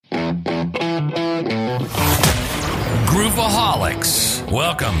Groovaholics,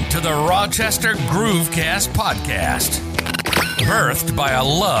 welcome to the Rochester Groovecast podcast. Birthed by a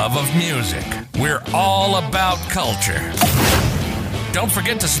love of music, we're all about culture. Don't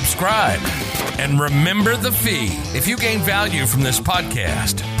forget to subscribe. And remember the fee. If you gain value from this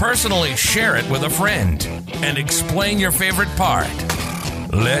podcast, personally share it with a friend and explain your favorite part.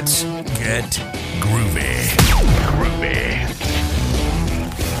 Let's get groovy. Groovy.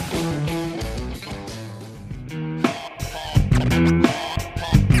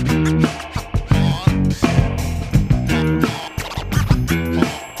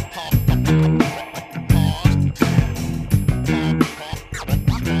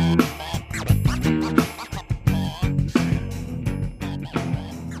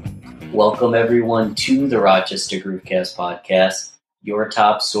 Welcome everyone to the Rochester Groovecast podcast, your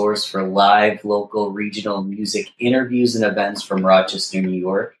top source for live, local, regional music interviews and events from Rochester, New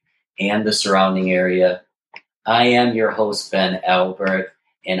York, and the surrounding area. I am your host, Ben Albert,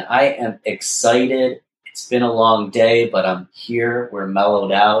 and I am excited. It's been a long day, but I'm here. We're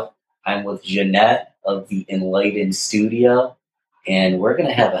mellowed out. I'm with Jeanette of the Enlightened Studio, and we're going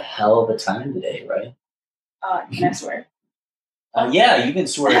to have a hell of a time today, right? Can I swear? Yeah, you can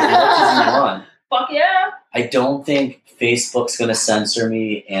swear as much as you want. Fuck yeah. I don't think Facebook's going to censor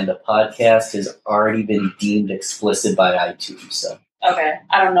me, and the podcast has already been deemed explicit by iTunes. So Okay.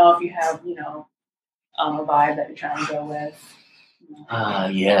 I don't know if you have, a vibe that you're trying to go with.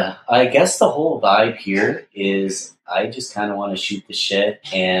 yeah. I guess the whole vibe here is I just kind of want to shoot the shit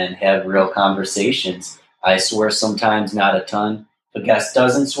and have real conversations. I swear sometimes, not a ton. If a guest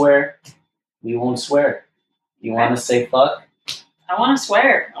doesn't swear, we won't swear. You want to say fuck? I want to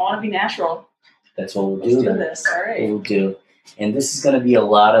swear. I want to be natural. That's what we'll Let's do then. this. All right. We'll do. And this is going to be a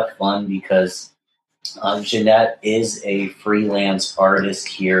lot of fun because Jeanette is a freelance artist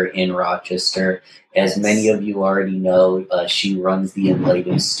here in Rochester. As many of you already know, she runs the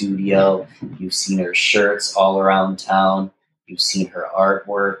Enlightened Studio. You've seen her shirts all around town. You've seen her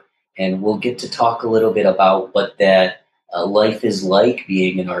artwork. And we'll get to talk a little bit about what that life is like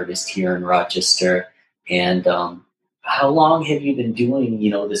being an artist here in Rochester. And how long have you been doing,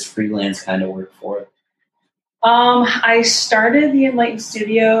 this freelance kind of work for? I started the Enlightened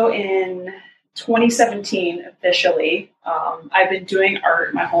Studio in 2017 officially. I've been doing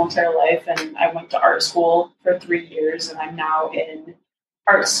art my whole entire life, and I went to art school for 3 years, and I'm now in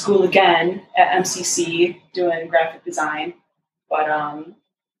art school again at MCC doing graphic design. But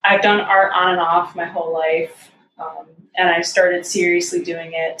I've done art on and off my whole life, and I started seriously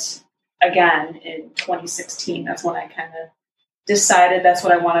doing it again in 2016. That's when I kind of decided that's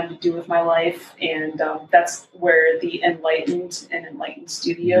what I wanted to do with my life, and that's where the Enlightened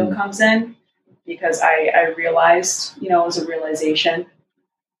Studio comes in, because I realized, it was a realization.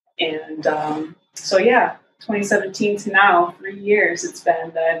 And so yeah, 2017 to now, 3 years it's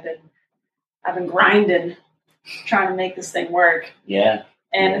been that I've been grinding, trying to make this thing work. Yeah.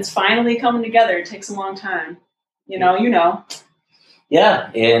 And it's finally coming together. It takes a long time. You know.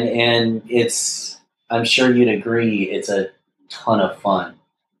 Yeah, and it's, I'm sure you'd agree, it's a ton of fun.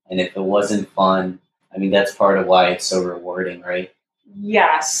 And if it wasn't fun, that's part of why it's so rewarding, right?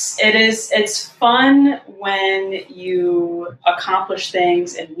 Yes, it is. It's fun when you accomplish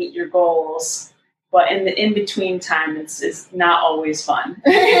things and meet your goals, but in the in-between time, it's not always fun.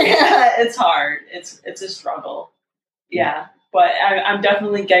 It's hard. It's a struggle. Yeah, but I'm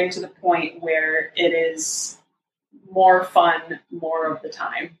definitely getting to the point where it is more fun more of the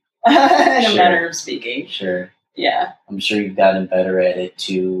time, in a manner of speaking. Sure. Yeah. I'm sure you've gotten better at it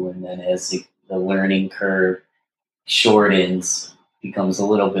too, and then as the learning curve shortens, becomes a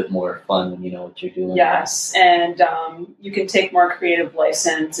little bit more fun when you know what you're doing. Yes, and you can take more creative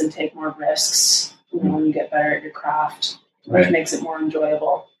license and take more risks, when you get better at your craft, which makes it more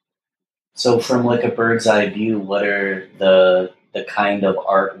enjoyable. So from like a bird's eye view, what are the kind of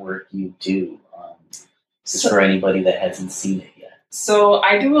artwork you do? Just for anybody that hasn't seen it yet. So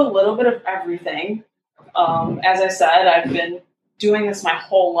I do a little bit of everything. As I said, I've been doing this my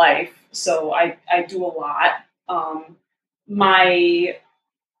whole life, so I do a lot. My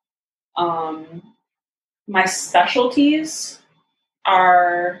specialties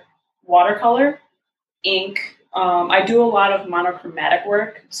are watercolor, ink. I do a lot of monochromatic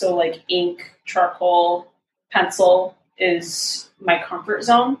work, so like ink, charcoal, pencil is my comfort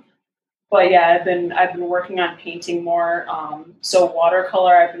zone. But yeah, I've been working on painting more. So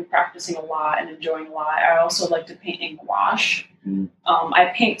watercolor, I've been practicing a lot and enjoying a lot. I also like to paint in gouache.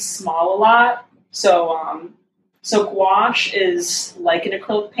 I paint small a lot. So gouache is like an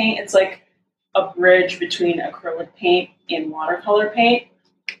acrylic paint. It's like a bridge between acrylic paint and watercolor paint,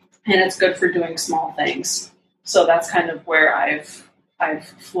 and it's good for doing small things. So that's kind of where I've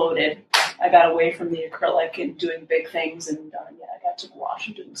floated. I got away from the acrylic and doing big things, and I got to gouache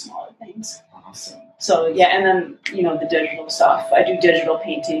and doing smaller things. Awesome. So and then the digital stuff. I do digital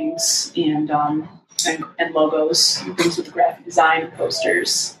paintings and logos, and things with graphic design and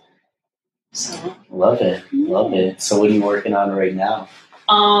posters. So Love it. So what are you working on right now?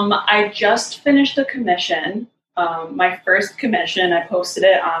 I just finished a commission. My first commission, I posted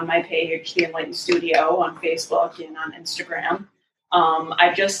it on my page, The Enlightened Studio, on Facebook and on Instagram.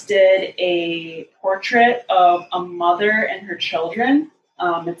 I just did a portrait of a mother and her children.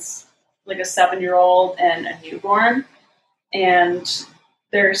 It's like a 7-year-old and a newborn. And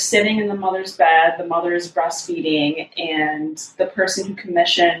they're sitting in the mother's bed. The mother is breastfeeding. And the person who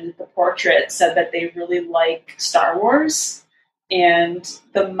commissioned the portrait said that they really like Star Wars. And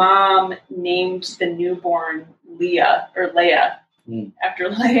the mom named the newborn Leia after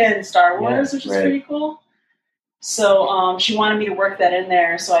Leia in Star Wars, which is pretty cool. So she wanted me to work that in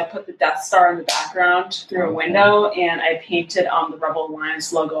there, so I put the Death Star in the background through a window, and I painted the Rebel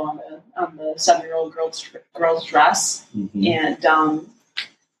Alliance logo on the 7-year-old girl's dress. Mm-hmm. And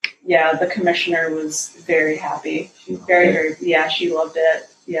the commissioner was very happy. Very, she loved it.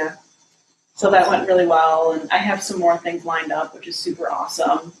 Yeah. So that went really well, and I have some more things lined up, which is super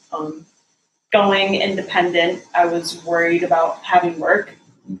awesome. Going independent, I was worried about having work,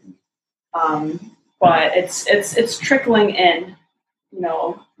 but it's trickling in,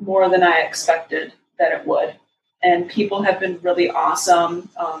 more than I expected that it would. And people have been really awesome.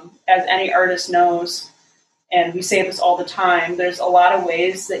 As any artist knows, and we say this all the time, there's a lot of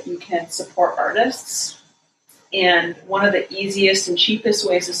ways that you can support artists. And one of the easiest and cheapest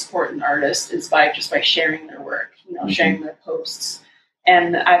ways to support an artist is by sharing their work, sharing their posts.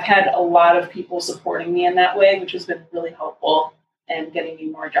 And I've had a lot of people supporting me in that way, which has been really helpful and getting me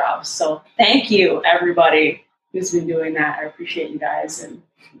more jobs. So thank you, everybody who's been doing that. I appreciate you guys. And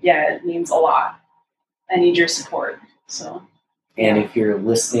it means a lot. I need your support. So. And if you're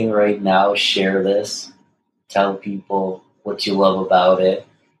listening right now, share this. Tell people what you love about it.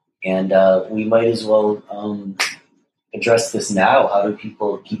 And we might as well address this now. How do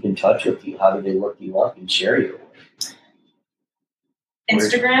people keep in touch with you? How do they look you up and share your work?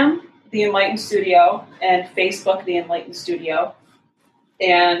 Instagram, The Enlightened Studio, and Facebook, The Enlightened Studio.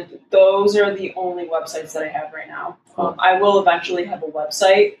 And those are the only websites that I have right now. I will eventually have a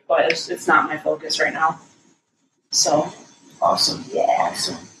website, but it's not my focus right now. So. Awesome. Yeah.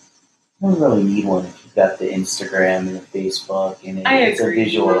 Awesome. I don't really need one if you've got the Instagram and the Facebook, and it's a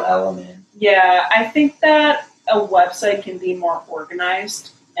visual element. Yeah, I think that a website can be more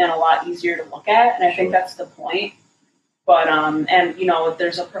organized and a lot easier to look at, and I think that's the point. But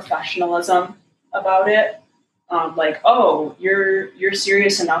there's a professionalism about it. You're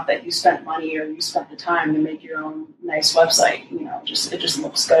serious enough that you spent money or you spent the time to make your own nice website. It just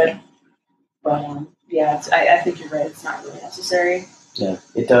looks good. But I think you're right. It's not really necessary. Yeah,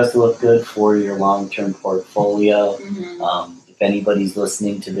 it does look good for your long-term portfolio. Mm-hmm. If anybody's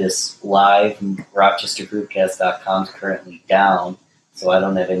listening to this live, RochesterGroovecast.com is currently down, so I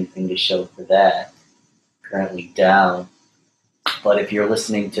don't have anything to show for that. Currently down. But if you're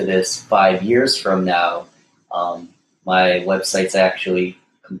listening to this 5 years from now, my website's actually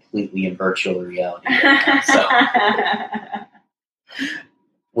completely in virtual reality right now, so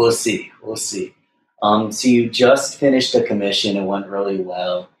we'll see. So you just finished a commission. It went really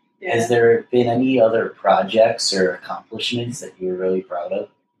well. Yeah. Has there been any other projects or accomplishments that you're really proud of?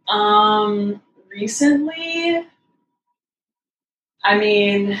 Recently,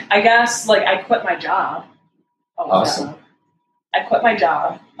 I guess I quit my job. Awesome. I quit my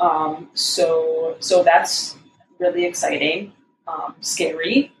job. So that's really exciting.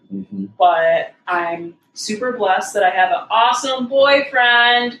 Scary. Mm-hmm. But I'm super blessed that I have an awesome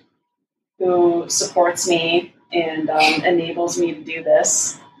boyfriend who supports me and enables me to do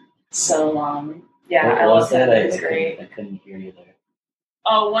this. So, I love that. It's great. I couldn't hear you there.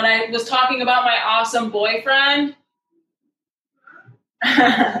 Oh, when I was talking about my awesome boyfriend?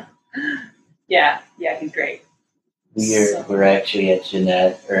 Yeah, he's great. We're actually at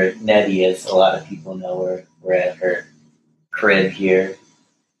Jeanette, or Nettie, as a lot of people know her. We're at her crib here,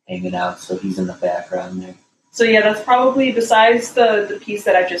 hanging out, so he's in the background there. So that's probably, besides the piece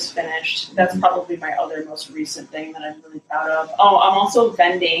that I just finished, that's probably my other most recent thing that I'm really proud of. Oh, I'm also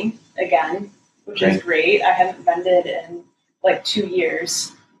vending again, which is great. I haven't vended in 2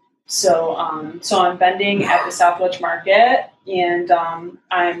 years. So I'm vending at the Southwich Market, and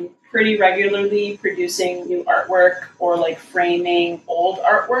I'm pretty regularly producing new artwork or framing old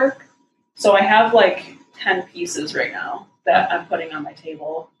artwork. So I have 10 pieces right now that I'm putting on my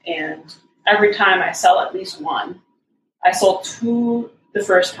table, and every time I sell at least one. I sold 2 the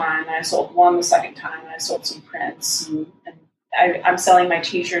first time, and I sold 1 the second time, and I sold some prints, and I'm selling my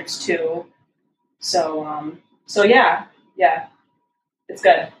T-shirts too. So, so yeah, it's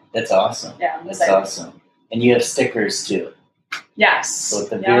good. That's awesome. Yeah, that's awesome. And you have stickers too. Yes. So at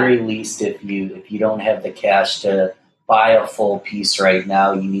the very least, if you don't have the cash to buy a full piece right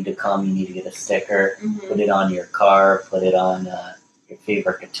now, you need to come. You need to get a sticker, put it on your car, put it on your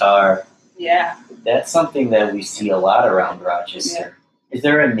favorite guitar. Yeah. That's something that we see a lot around Rochester. Yeah. Is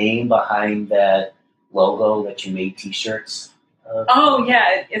there a name behind that logo that you made T-shirts? Oh,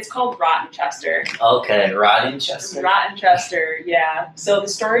 yeah. It's called Rottenchester. Okay, Rottenchester? Rottenchester, yeah. So the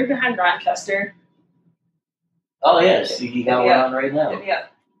story behind Rottenchester... Oh, yes. You got one on right now. Yeah.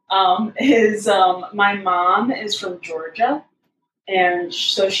 Is my mom is from Georgia, and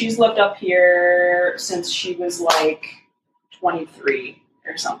so she's lived up here since she was like 23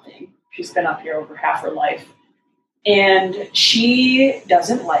 or something. She's been up here over half her life. And she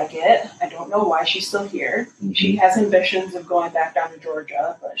doesn't like it. I don't know why she's still here. Mm-hmm. She has ambitions of going back down to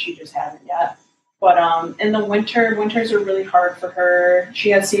Georgia, but she just hasn't yet. But in the winters are really hard for her. She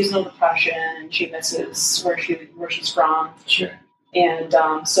has seasonal depression, and she misses where she's from. Sure. And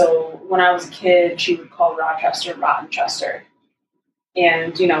so when I was a kid, she would call Rochester Rottenchester.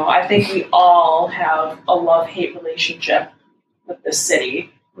 And, I think we all have a love-hate relationship with this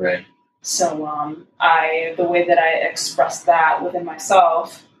city. Right. So the way that I expressed that within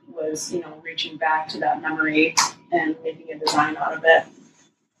myself was, reaching back to that memory and making a design out of it.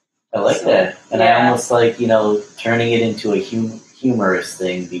 I like that. And I almost like, turning it into a humorous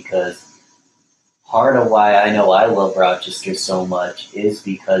thing, because part of why I know I love Rochester so much is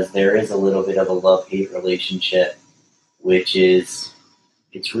because there is a little bit of a love-hate relationship, which is,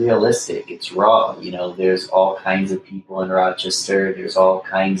 it's realistic, it's raw. There's all kinds of people in Rochester. There's all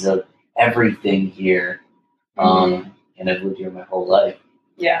kinds of everything here, and I've lived here my whole life.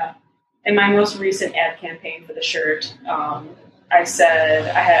 Yeah. In my most recent ad campaign for the shirt, I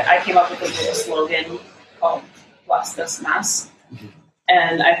said I came up with a little slogan called "Bless This Mess,"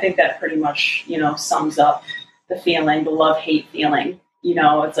 and I think that pretty much sums up the feeling, the love-hate feeling.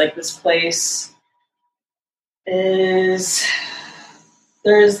 It's like this place is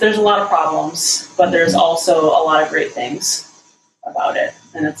there's a lot of problems, but there's also a lot of great things about it,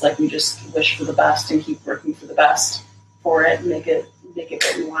 and it's like we just wish for the best and keep working for the best for it, make it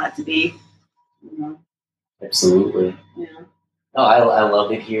what we want it to be. Absolutely. Yeah. No, I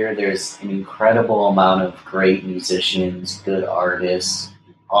love it here. There's an incredible amount of great musicians, good artists,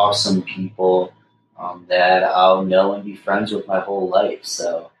 awesome people that I'll know and be friends with my whole life.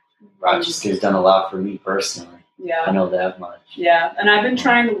 So Rochester's done a lot for me personally. Yeah, I know that much. Yeah, and I've been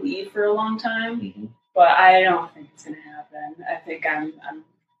trying to leave for a long time. But I don't think it's going to happen. I think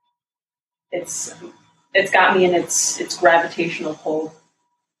it's got me in its gravitational pull.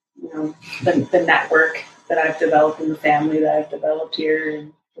 The network that I've developed and the family that I've developed here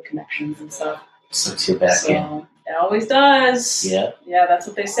and the connections and stuff. Sucks you back in. It always does. Yeah. Yeah, that's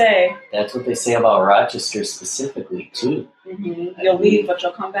what they say. That's what they say about Rochester specifically, too. Mm-hmm. You'll leave, but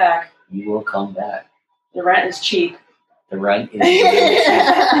you'll come back. You will come back. The rent is cheap. The rent is really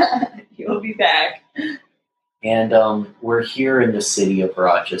cheap. You'll be back. And we're here in the city of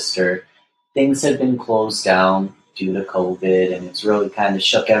Rochester. Things have been closed down due to COVID, and it's really kind of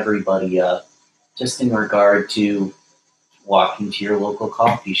shook everybody up, just in regard to walking to your local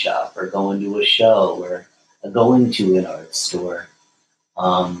coffee shop or going to a show or going to an art store.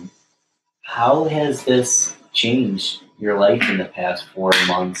 How has this changed your life in the past 4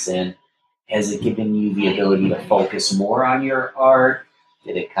 months, and has it given you the ability to focus more on your art?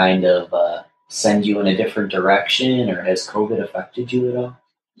 Did it kind of send you in a different direction, or has COVID affected you at all?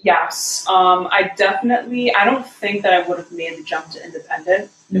 Yes. I don't think that I would have made the jump to independent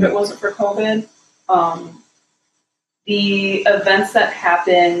if it wasn't for COVID. The events that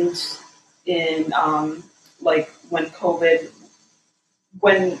happened in, when COVID,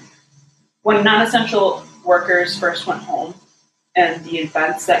 when non-essential workers first went home, and the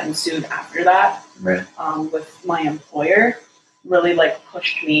events that ensued after that, right. With my employer, really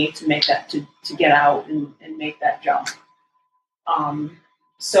pushed me to make that to get out and make that jump.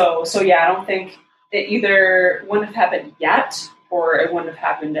 So yeah, I don't think it either wouldn't have happened yet or it wouldn't have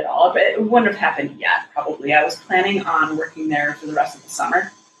happened at all. But it wouldn't have happened yet, probably. I was planning on working there for the rest of the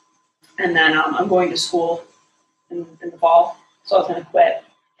summer, and then I'm going to school in the fall, so I was going to quit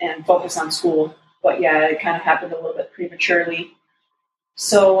and focus on school. But yeah, it kind of happened a little bit prematurely.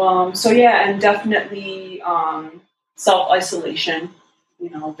 So yeah, and definitely self-isolation.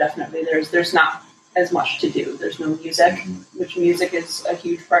 Definitely there's not as much to do. There's no music, which music is a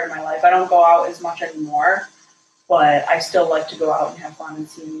huge part of my life. I don't go out as much anymore, but I still like to go out and have fun and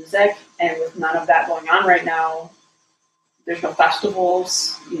see music. And with none of that going on right now, there's no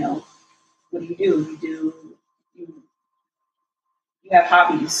festivals. What do? You have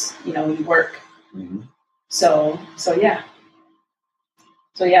hobbies. You work. Mm-hmm. So yeah.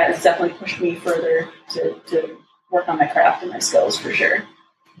 So yeah, it's definitely pushed me further to work on my craft and my skills for sure.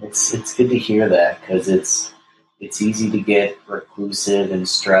 It's good to hear that, because it's easy to get reclusive and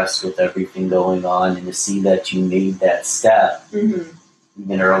stressed with everything going on, and to see that you made that step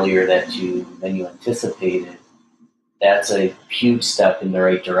even earlier than you anticipated. That's a huge step in the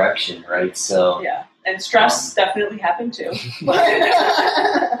right direction, right? So yeah, and stress definitely happened too.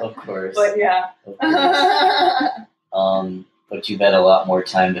 Of course, but yeah. Of course. But you've had a lot more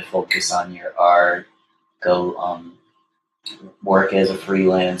time to focus on your art, go work as a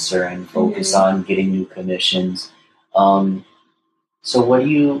freelancer, and focus on getting new commissions. So what are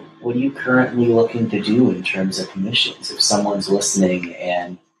you currently looking to do in terms of commissions? If someone's listening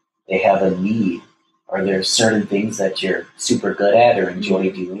and they have a need, are there certain things that you're super good at or enjoy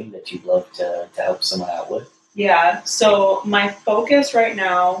doing that you'd love to help someone out with? Yeah, so my focus right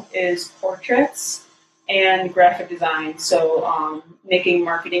now is portraits and graphic design. So making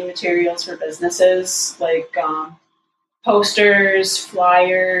marketing materials for businesses, like posters,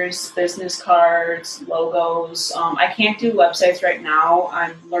 flyers, business cards, logos. I can't do websites right now.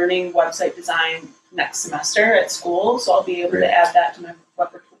 I'm learning website design next semester at school, so I'll be able to add that to my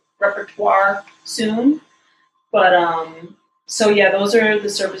repertoire soon. But so yeah, those are the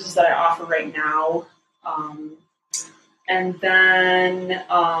services that I offer right now. And then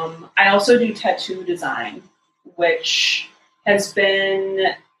I also do tattoo design, which has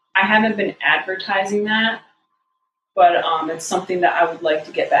been, I haven't been advertising that, but it's something that I would like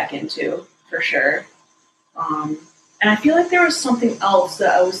to get back into for sure. And I feel like there was something else that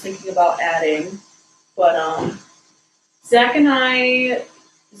I was thinking about adding, but Zach and I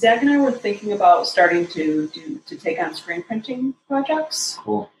were thinking about starting to take on screen printing projects.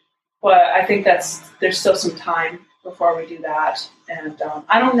 Cool. But I think there's still some time before we do that. And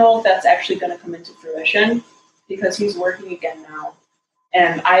I don't know if that's actually going to come into fruition, because he's working again now.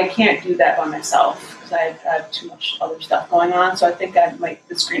 And I can't do that by myself because I have too much other stuff going on. So I think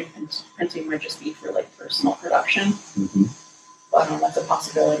the screen printing might just be for like personal production. Mm-hmm. But that's a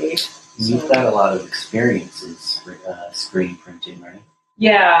possibility. You've got a lot of experiences for screen printing, right?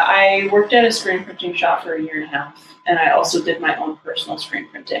 Yeah, I worked at a screen printing shop for 1.5 years, and I also did my own personal screen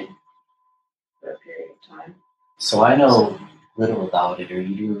printing for a period of time. So I know little about it. Are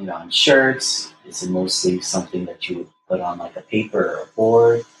you doing it on shirts? Is it mostly something that you would put on like a paper or a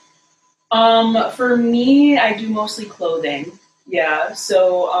board? For me, I do mostly clothing. Yeah,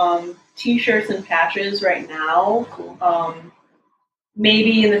 so t-shirts and patches right now. Cool.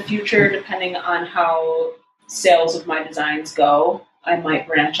 Maybe in the future, depending on how sales of my designs go, I might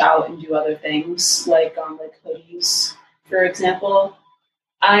branch out and do other things, like hoodies, for example.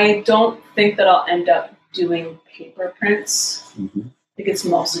 I don't think that I'll end up doing paper prints. Mm-hmm. I think it's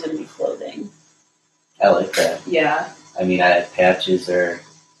mostly going to be clothing. I like that. Yeah. I mean, patches are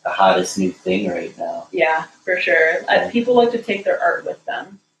the hottest new thing right now. Yeah, for sure. People like to take their art with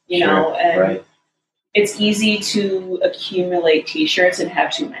them, you know, and right. It's easy to accumulate t-shirts and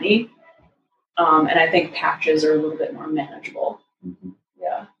have too many. And I think patches are a little bit more manageable. Mm-hmm.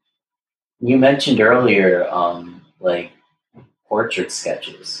 Yeah. You mentioned earlier, like portrait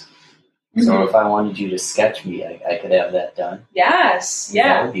sketches. Mm-hmm. So if I wanted you to sketch me, I could have that done. Yes.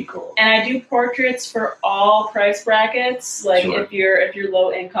 Yeah. That would be cool. And I do portraits for all price brackets. Like if you're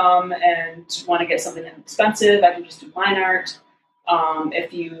low income and want to get something inexpensive, I can just do line art.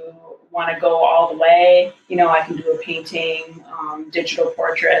 If you want to go all the way, I can do a painting, digital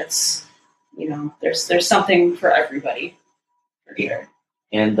portraits. There's something for everybody, for sure.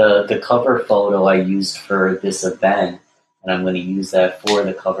 And the cover photo I used for this event, and I'm going to use that for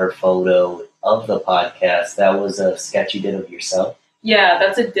the cover photo of the podcast, that was a sketch you did of yourself? Yeah,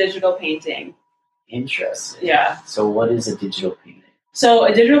 that's a digital painting. Interesting. Yeah. So what is a digital painting? So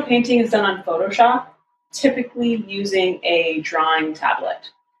a digital painting is done on Photoshop, typically using a drawing tablet.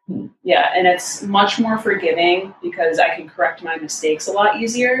 Yeah, and it's much more forgiving because I can correct my mistakes a lot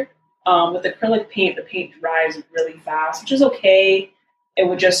easier. With acrylic paint, the paint dries really fast, which is okay. It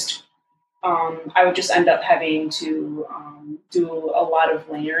would just, I would just end up having to do a lot of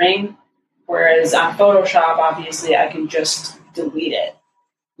layering. Whereas on Photoshop, obviously, I can just delete it.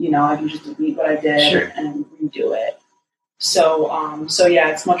 I can just delete what I did and redo it. So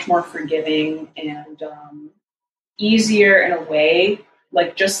yeah, it's much more forgiving and easier in a way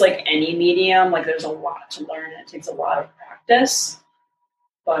like just like any medium, like there's a lot to learn. It takes a lot of practice,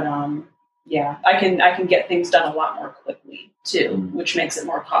 but yeah, I can get things done a lot more quickly too, which makes it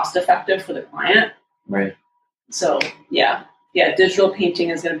more cost effective for the client. Right. So yeah, digital painting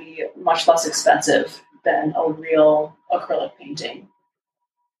is going to be much less expensive than a real acrylic painting.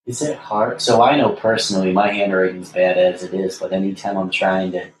 Is it hard? So I know personally my handwriting's bad as it is, but anytime I'm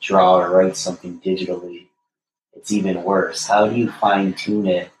trying to draw or write something digitally, it's even worse. How do you fine tune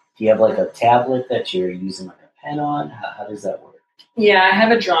it? Do you have like a tablet that you're using like a pen on? How does that work? Yeah, I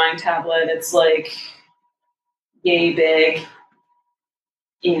have a drawing tablet. It's like yay big,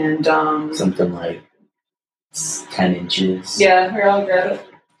 and something like 10 inches. Yeah, here, I'll grab it.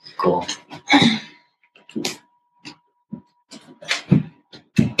 Cool.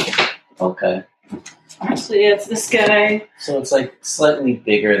 Okay. So yeah, it's this guy. So it's like slightly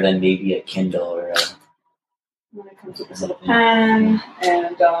bigger than maybe a Kindle or a... And it comes with this little pen,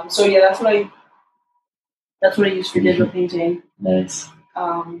 and so yeah, that's what I use for digital painting. Nice.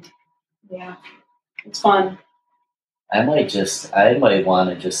 Yeah, it's fun. I might want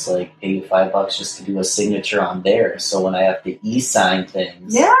to just like pay you $5 just to do a signature on there. So when I have to e-sign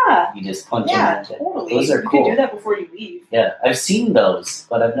things, Yeah, you just punch yeah, in. totally. Those are you cool. can do that before you leave. Yeah, I've seen those,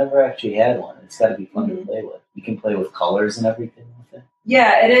 but I've never actually had one. It's got to be fun to play with. You can play with colors and everything with it.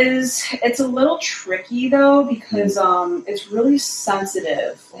 Yeah, it is. It's a little tricky though because it's really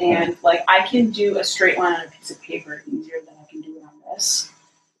sensitive, and like I can do a straight line on a piece of paper easier than I can do it on this.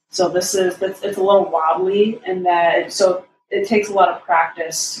 So it's a little wobbly, and so it takes a lot of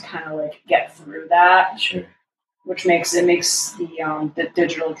practice to kind of like get through that. Sure. Which makes the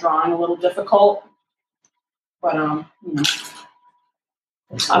digital drawing a little difficult. But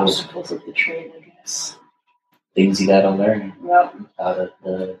obstacles of the trade, I guess. Things you got to learn. Yep. Out of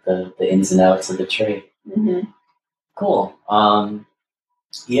the ins and outs of the trade. Mm-hmm. Cool.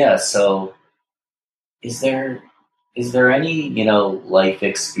 Yeah. So, is there any life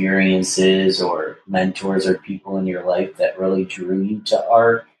experiences or mentors or people in your life that really drew you to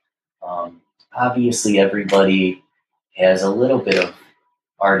art? Obviously, everybody has a little bit of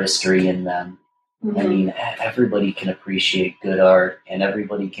artistry in them. Mm-hmm. I mean, everybody can appreciate good art, and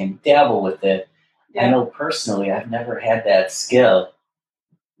everybody can dabble with it. Yeah. I know personally, I've never had that skill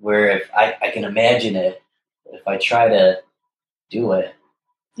where if I can imagine it, but if I try to do it.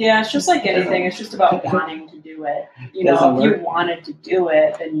 Yeah, it's just like anything. It's just about wanting to do it. If you wanted to do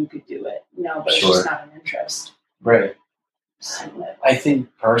it, then you could do it. But it's just not an interest. Right. I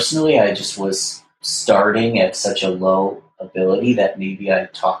think personally, I just was starting at such a low ability that maybe I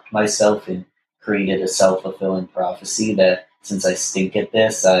talked myself and created a self-fulfilling prophecy that since I stink at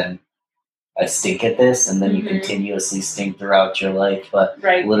this, I stink at this, and then you continuously stink throughout your life. But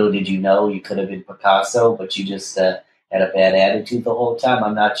little did you know, you could have been Picasso, but you just had a bad attitude the whole time.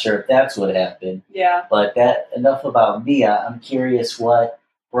 I'm not sure if that's what happened. Yeah. But enough about me. I'm curious what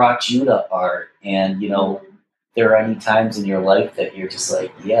brought you to art, and there are any times in your life that you're just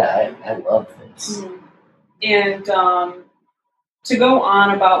like, yeah, I love this. Mm-hmm. And to go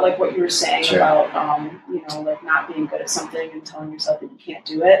on about like what you were saying about like not being good at something and telling yourself that you can't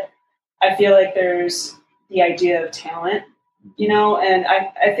do it. I feel like there's the idea of talent, and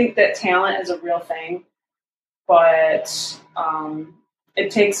I think that talent is a real thing, but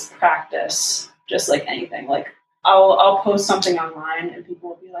it takes practice, just like anything. Like I'll post something online and people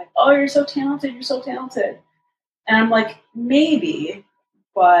will be like, "Oh, you're so talented! You're so talented," and I'm like, maybe,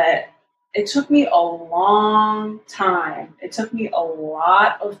 but it took me a long time. It took me a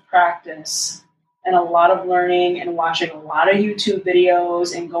lot of practice and a lot of learning and watching a lot of YouTube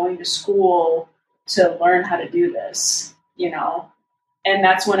videos and going to school to learn how to do this, And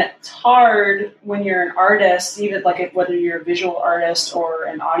that's when it's hard when you're an artist, even like whether you're a visual artist or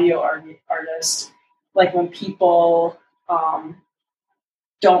an audio artist, like when people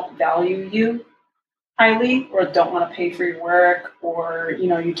don't value you highly or don't want to pay for your work, or,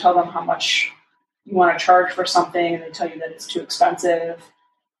 you tell them how much you want to charge for something and they tell you that it's too expensive.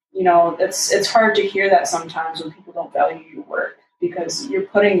 It's hard to hear that sometimes when people don't value your work because you're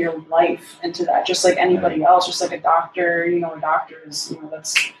putting your life into that, just like anybody else, just like a doctor. A doctor is,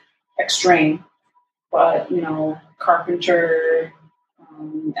 that's extreme, but carpenter,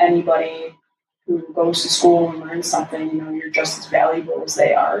 anybody who goes to school and learns something, you're just as valuable as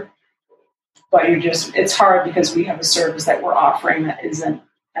they are. But it's hard because we have a service that we're offering that isn't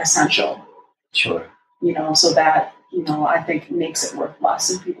essential. Sure. So that, I think makes it worth less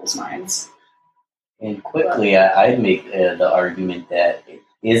in people's minds. And quickly, I'd make the argument that it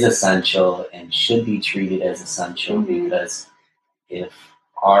is essential and should be treated as essential because if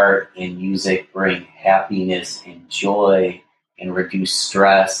art and music bring happiness and joy and reduce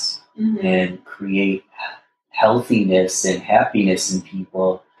stress and create healthiness and happiness in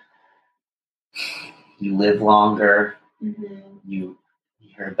people, you live longer, you're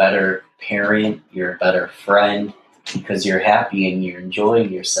a better parent, you're a better friend because you're happy and you're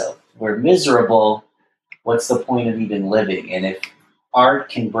enjoying yourself. If we're miserable, what's the point of even living? And if art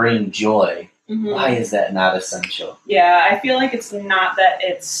can bring joy, why is that not essential? Yeah, I feel like it's not that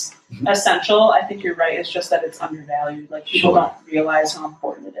it's essential. I think you're right. It's just that it's undervalued. Like people don't realize how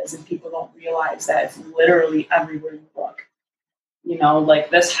important it is, and people don't realize that it's literally everywhere you look. You know, like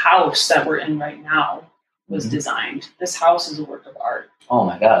this house that we're in right now was designed. This house is a work of art. Oh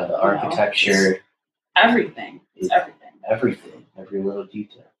my God, the architecture. Everything. It's everything. Everything. Every little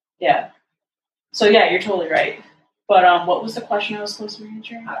detail. Yeah. So yeah, you're totally right. But what was the question I was supposed to be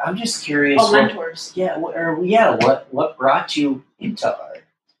answering? I'm just curious. Oh, mentors. What brought you into art?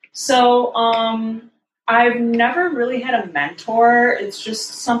 So I've never really had a mentor. It's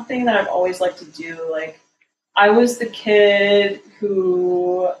just something that I've always liked to do. Like I was the kid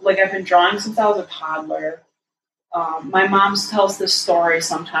who, like, I've been drawing since I was a toddler. My mom tells this story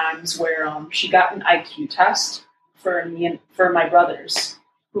sometimes where she got an IQ test for me and for my brothers,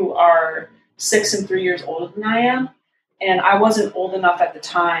 who are 6 and 3 years older than I am. And I wasn't old enough at the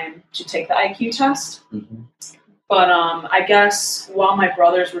time to take the IQ test. But I guess while my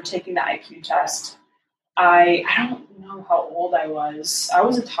brothers were taking the IQ test, I don't know how old I was. I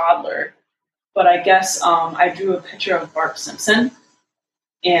was a toddler. But I guess I drew a picture of Bart Simpson.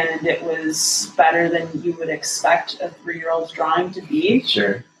 And it was better than you would expect a 3-year-old's drawing to be.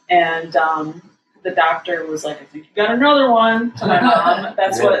 Sure. And the doctor was like, "I think you got another one," to my mom.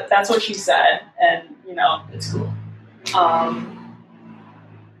 That's what she said. And it's cool.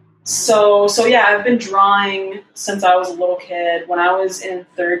 So yeah, I've been drawing since I was a little kid. When I was in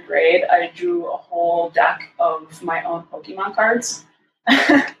 3rd grade, I drew a whole deck of my own Pokemon cards.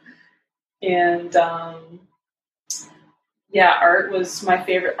 And art was my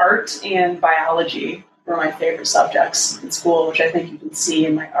favorite. Art and biology were my favorite subjects in school, which I think you can see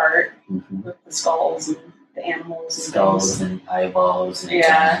in my art with the skulls and the animals and skulls things. And eyeballs. And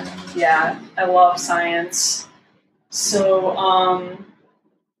yeah, I love science. So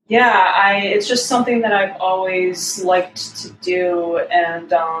it's just something that I've always liked to do,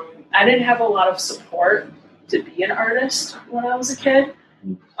 and I didn't have a lot of support to be an artist when I was a kid.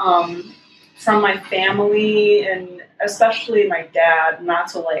 From my family and especially my dad,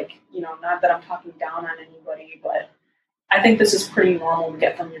 not that I'm talking down on anybody, but I think this is pretty normal to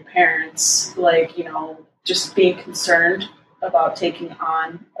get from your parents, just being concerned about taking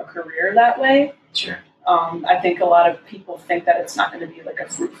on a career that way. Sure. I think a lot of people think that it's not going to be like a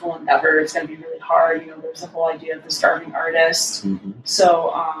fruitful endeavor. It's going to be really hard. There's the whole idea of the starving artist.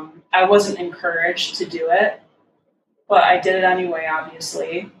 So I wasn't encouraged to do it, but I did it anyway,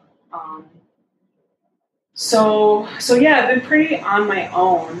 obviously. So I've been pretty on my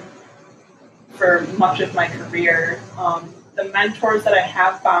own for much of my career. The mentors that I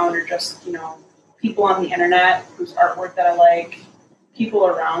have found are just, people on the internet whose artwork that I like, people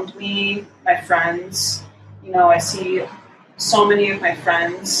around me, my friends. I see so many of my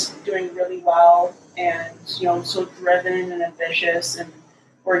friends doing really well and, so driven and ambitious, and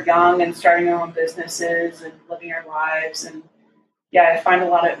we're young and starting our own businesses and living our lives. And I find a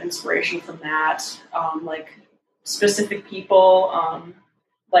lot of inspiration from that. Like specific people,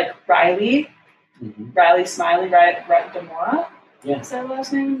 like Riley Smiley, Demora. Yeah. Is that her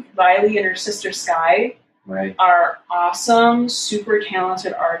last name? Riley and her sister Sky right. are awesome, super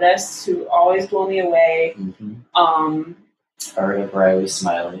talented artists who always blow me away. Art of Riley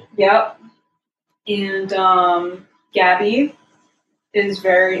Smiley. Yep. And Gabby is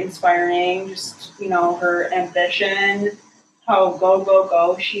very inspiring. Just, her ambition, how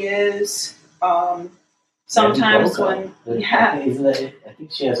go she is. Sometimes when isn't it, I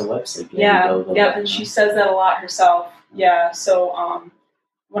think she has a website. And she says that a lot herself. Yeah, so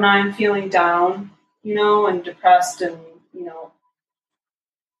when I'm feeling down, and depressed and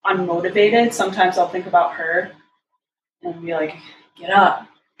unmotivated, sometimes I'll think about her and be like, get up,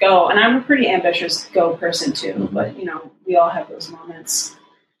 go. And I'm a pretty ambitious go person too, but we all have those moments.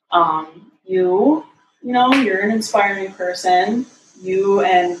 You're an inspiring person. You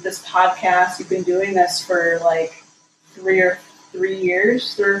and this podcast, you've been doing this for like 3 or 4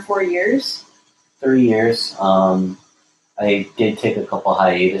 years. 3 years. I did take a couple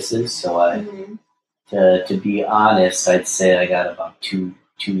hiatuses, so to be honest, I'd say I got about two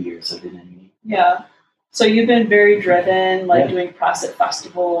years of it in me. Yeah. So you've been very driven, doing press at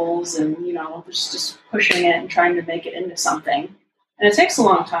festivals and, just pushing it and trying to make it into something. And it takes a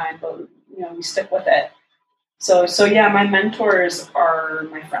long time, but, we stick with it. So yeah, my mentors are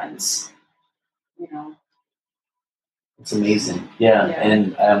my friends. You know. It's amazing. Yeah,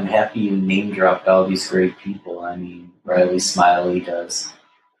 and I'm happy you name dropped all these great people. I mean, Riley Smiley does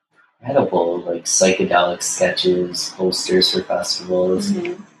incredible, like, psychedelic sketches, posters for festivals.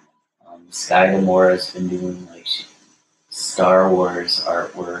 Mm-hmm. Sky Demore has been doing, like, Star Wars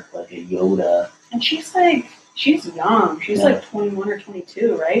artwork, like a Yoda. And she's young. She's like 21 or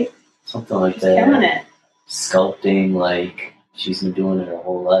 22, right? Something like she's that. She's killing it. Sculpting, like, she's been doing it her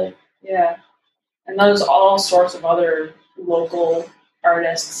whole life. Yeah. And there's all sorts of other local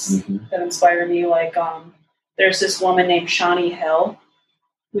artists that inspire me. Like, there's this woman named Shawnee Hill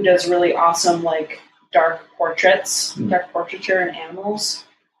who does really awesome, like, dark portraiture and animals.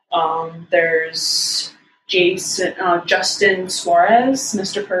 There's Justin Suarez,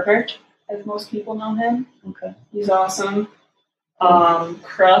 Mr. Pervert, as most people know him. Okay. He's awesome.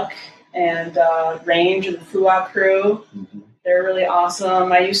 Crook and Range and the Fuwa Crew. They're really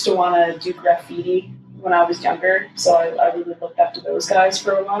awesome. I used to want to do graffiti when I was younger, so I really looked up to those guys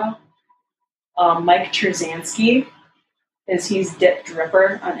for a while. Mike Trzanski, he's Dip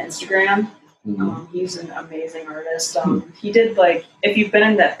Dripper on Instagram. He's an amazing artist. He did, like, if you've been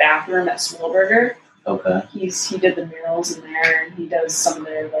in that bathroom at Swoleburger, he did the murals in there, and he does some of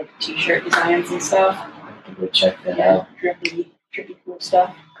their, like, t-shirt designs and stuff. Go check that out. Drippy cool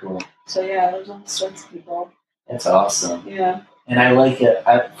stuff. Cool. So yeah, there's all sorts of people. That's awesome. Yeah. And I like it.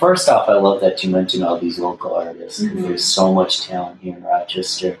 First off, I love that you mentioned all these local artists. There's so much talent here in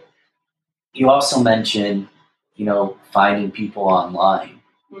Rochester. You also mentioned, finding people online.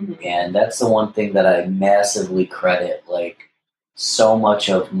 And that's the one thing that I massively credit, like, so much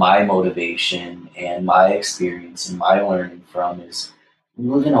of my motivation and my experience and my learning from is we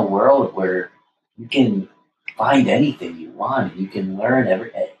live in a world where you can find anything you want. You can learn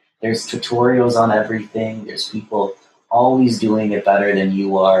there's tutorials on everything. There's people always doing it better than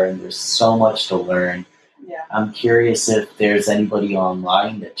you are, and there's so much to learn. Yeah. I'm curious if there's anybody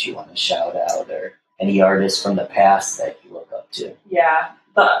online that you want to shout out, or any artists from the past that you look up to. Yeah,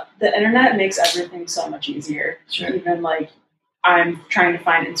 the internet makes everything so much easier. Sure. Even, like, I'm trying to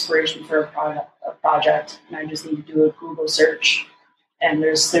find inspiration for a project, and I just need to do a Google search, and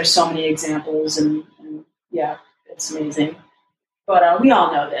there's so many examples, and yeah, it's amazing. But we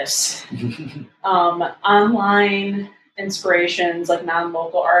all know this. Online inspirations, like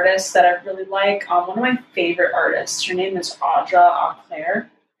non-local artists that I really like. One of my favorite artists, her name is Audra Auclair.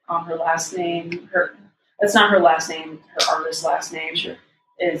 Her last name, that's not her last name, her artist's last name. Sure.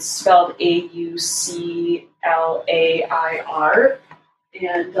 It's spelled Auclair.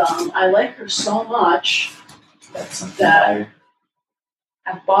 And I like her so much that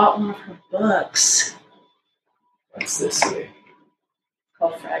I bought one of her books. What's this here?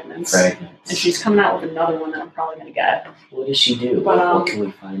 Called Fragments. And she's coming out with another one that I'm probably going to get. What does she do? But, what can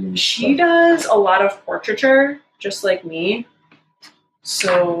we find in this She book? does a lot of portraiture, just like me.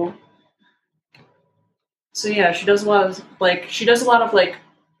 So yeah, she does a lot of like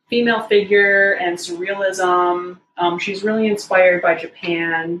female figure and surrealism. She's really inspired by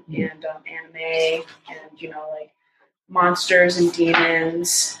Japan and anime and like monsters and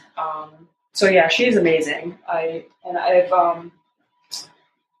demons. So yeah, she's amazing. I've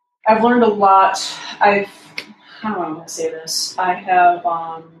learned a lot. How do I want to say this? I have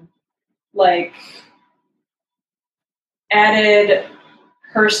added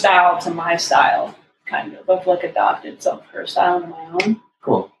her style to my style, kind of like adopted some of her style into my own.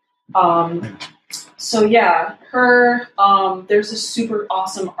 Cool. So yeah, her there's a super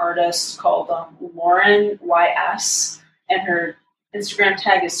awesome artist called Lauren YS, and her Instagram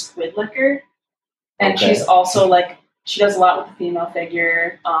tag is Squidlicker, and she's also she does a lot with the female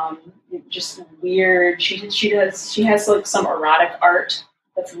figure, just weird. She has like some erotic art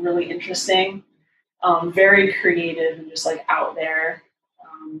that's really interesting, very creative and just like out there.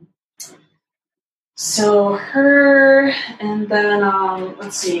 So her, and then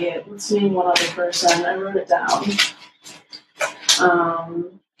let's name one other person. I wrote it down.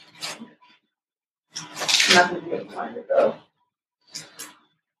 I'm not going to be able to find it though.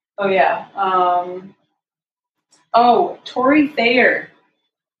 Oh yeah. Tori Thayer.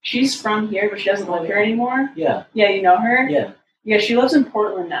 She's from here, but she doesn't live here anymore. Yeah. Yeah, you know her? Yeah. Yeah, she lives in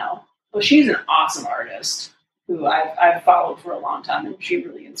Portland now. Well, she's an awesome artist who I've followed for a long time, and she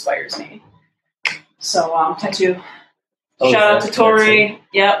really inspires me. So, tattoo. Shout out to Tori.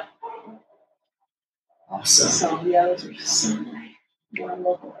 Yep. Awesome. So, yeah, those are just some of my more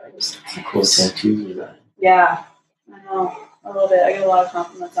local artists. That's a cool tattoo design. Yeah, I know. I love it. I get a lot of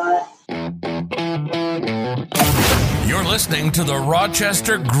compliments on it. You're listening to the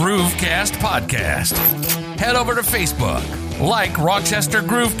Rochester Groovecast podcast. Head over to Facebook, like Rochester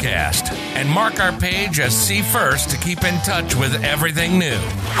Groovecast, and mark our page as See First to keep in touch with everything new.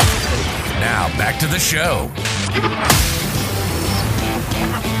 Now, back to the show.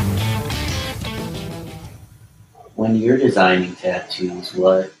 When you're designing tattoos,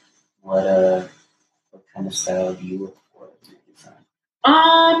 what kind of style do you look for in your design?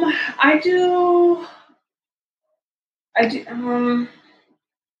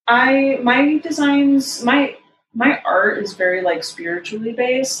 My designs, my art is very like spiritually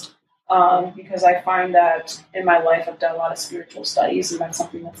based, because I find that in my life I've done a lot of spiritual studies, and that's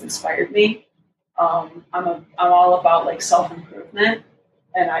something that's inspired me. I'm all about like self-improvement,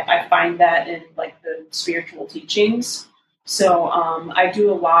 and I find that in like the spiritual teachings. So I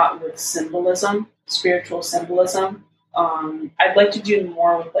do a lot with symbolism, spiritual symbolism. I'd like to do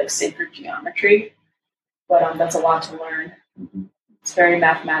more with like sacred geometry, but that's a lot to learn. Mm-hmm. It's very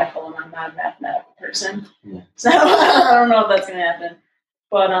mathematical, and I'm not a mathematical person. Yeah. So I don't know if that's going to happen.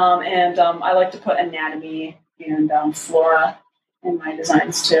 But I like to put anatomy and flora in my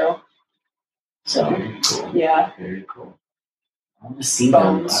designs too. So Very cool. yeah, Very cool. I want to see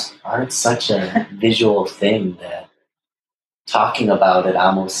them. Art's such a visual thing that talking about it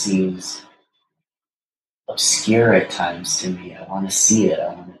almost seems obscure at times to me. I want to see it.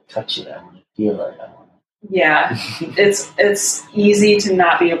 I want to touch it. I want to feel it. yeah. It's easy to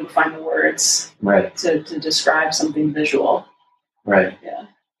not be able to find the words Right. to describe something visual. Right. Yeah.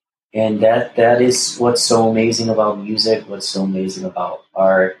 And that is what's so amazing about music, what's so amazing about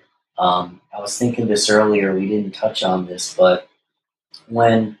art. I was thinking this earlier, we didn't touch on this, but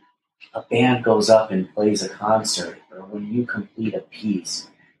when a band goes up and plays a concert, or when you complete a piece,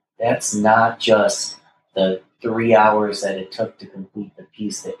 that's not just the 3 hours that it took to complete the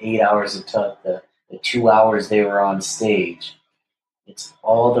piece, the 8 hours it took, the 2 hours they were on stage. It's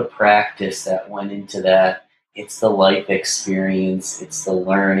all the practice that went into that. It's the life experience, it's the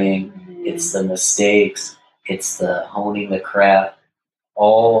learning, it's the mistakes, it's the honing the craft,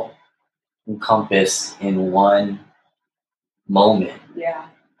 all encompassed in one moment. Yeah.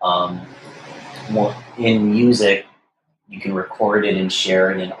 In music, you can record it and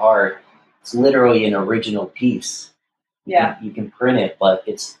share it. In art, it's literally an original piece. Yeah. You can print it, but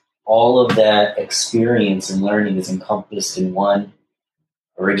it's all of that experience and learning is encompassed in one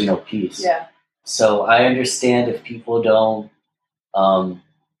original piece. Yeah. So I understand if people don't.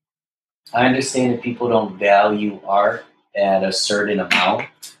 Value art at a certain amount,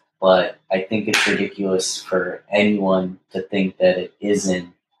 but I think it's ridiculous for anyone to think that it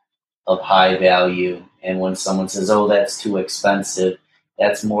isn't of high value. And when someone says, "Oh, that's too expensive,"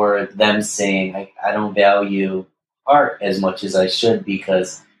 that's more them saying, I don't value art as much as I should,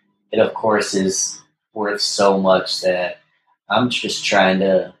 because it, of course, is worth so much that I'm just trying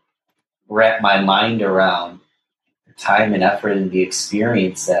to wrap my mind around the time and effort and the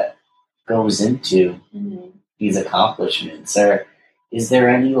experience that goes into these accomplishments. Or is there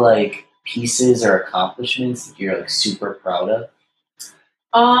any like pieces or accomplishments that you're like super proud of?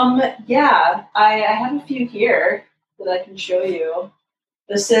 Yeah, I have a few here that I can show you.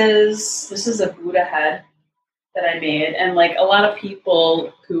 This is a Buddha head that I made, and like a lot of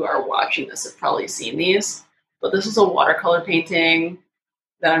people who are watching this have probably seen these, but this is a watercolor painting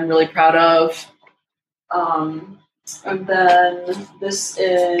that I'm really proud of. And then this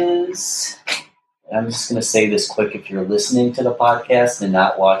is... I'm just going to say this quick. If you're listening to the podcast and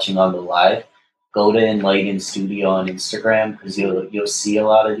not watching on the live, go to Enlighten Studio on Instagram, because you'll see a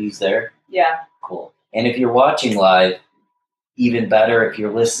lot of these there. Yeah. Cool. And if you're watching live, even better. If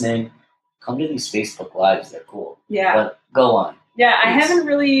you're listening, come to these Facebook Lives. They're cool. Yeah. But go on. Yeah,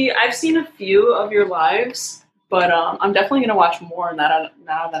 I've seen a few of your lives, but I'm definitely going to watch more now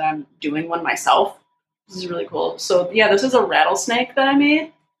that I'm doing one myself. This is really cool. So yeah, this is a rattlesnake that I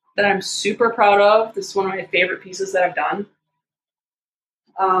made that I'm super proud of. This is one of my favorite pieces that I've done.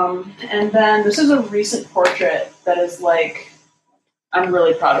 And then this is a recent portrait that is like, I'm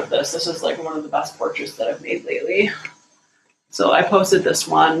really proud of this. This is like one of the best portraits that I've made lately. So I posted this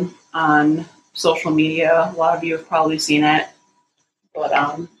one on social media. A lot of you have probably seen it, but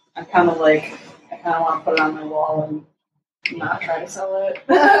I kind of want to put it on my wall and not try to sell it.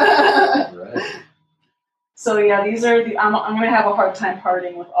 Right. So yeah, these are I'm going to have a hard time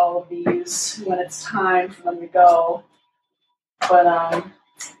parting with all of these when it's time for them to go. But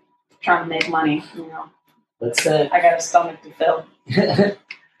trying to make money, you know. What's that? I got a stomach to fill.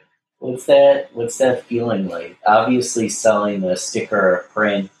 What's that feeling like? Obviously, selling a sticker or a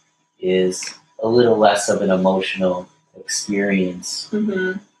print is a little less of an emotional experience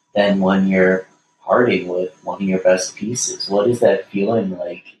than when you're parting with one of your best pieces. What is that feeling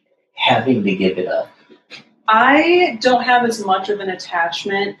like, having to give it up? I don't have as much of an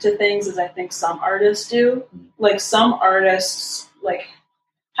attachment to things as I think some artists do. Like some artists like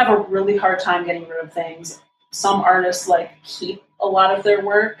have a really hard time getting rid of things. Some artists like keep a lot of their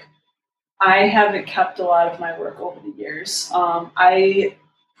work. I haven't kept a lot of my work over the years. I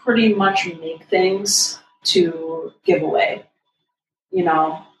pretty much make things to give away, you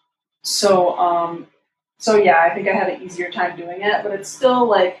know. So yeah, I think I had an easier time doing it, but it's still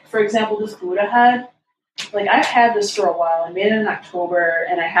like, for example, this Buddha head. Like I've had this for a while. I made it in October,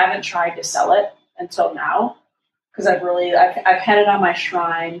 and I haven't tried to sell it until now because I've had it on my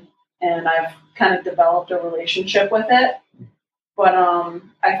shrine, and I've kind of developed a relationship with it. But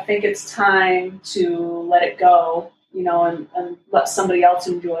I think it's time to let it go, you know, and let somebody else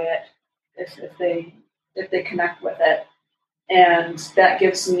enjoy it if they connect with it, and that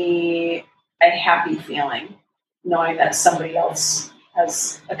gives me a happy feeling, knowing that somebody else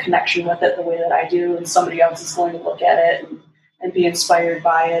has a connection with it the way that I do, and somebody else is going to look at it and be inspired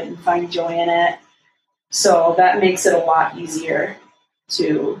by it and find joy in it. So that makes it a lot easier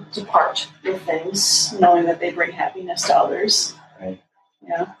to part with things, knowing that they bring happiness to others. Right.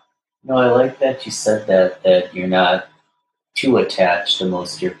 Yeah. No, I like that you said that you're not too attached to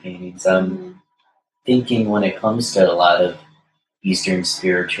most of your paintings. I'm thinking when it comes to a lot of Eastern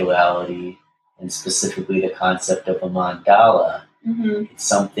spirituality, and specifically the concept of a mandala, it's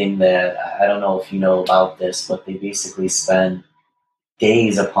something that, I don't know if you know about this, but they basically spend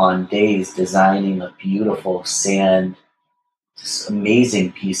days upon days designing a beautiful sand, just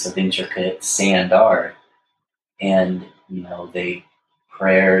amazing piece of intricate sand art. And, you know, they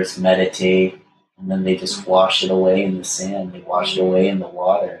prayers, meditate, and then they just wash it away in the sand. They wash it away in the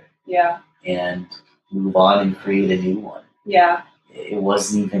water. Yeah. And move on and create a new one. Yeah. It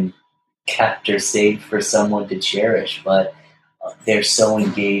wasn't even kept or saved for someone to cherish, but they're so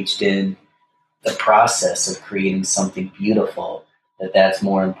engaged in the process of creating something beautiful that's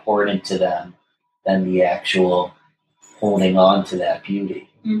more important to them than the actual holding on to that beauty.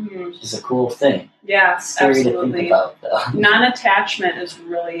 Which is a cool thing. Yeah, Scary absolutely. to think about, though. Non-attachment is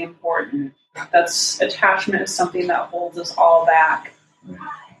really important. Attachment is something that holds us all back,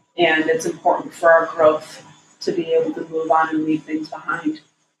 and it's important for our growth to be able to move on and leave things behind.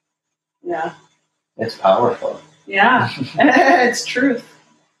 Yeah. It's powerful. Yeah. It's truth.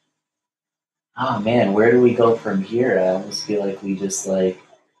 Oh man, where do we go from here? I almost feel like we just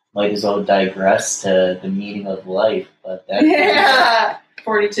might as well digress to the meaning of life, but that's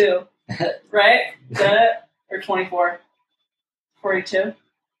 42. Right? Is that it? Or 24? 42?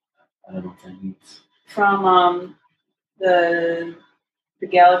 I don't know what that means. From the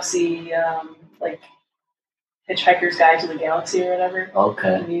Galaxy, like Hitchhiker's Guide to the Galaxy or whatever.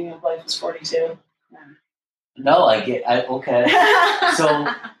 Okay. The meaning of life is 42. No, okay. So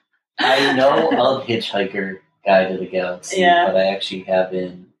I know of Hitchhiker Guide to the Galaxy, but I actually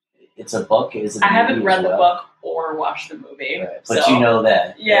haven't. It's a book, is it? I haven't read the book or watched the movie. Right. But you know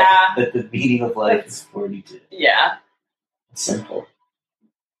that. Yeah. That the meaning of life is 42. Yeah. It's simple.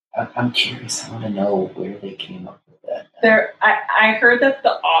 I'm curious. I want to know where they came up with that. I heard that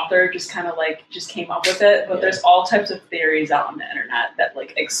the author just kind of just came up with it, but there's all types of theories out on the internet that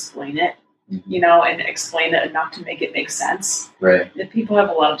explain it, you know, and explain it enough to make it make sense. Right. And people have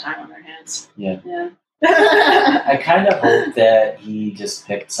a lot of time on their hands. Yeah. Yeah. I kind of hope that he just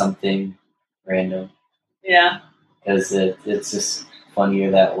picked something random. Yeah. Because it's just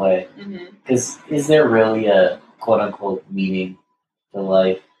funnier that way. Because is there really a quote-unquote meaning to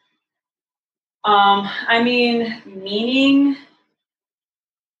life? I mean, meaning,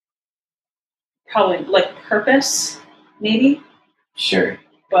 probably purpose, maybe. Sure.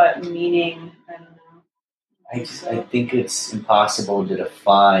 But meaning, I don't know. I think it's impossible to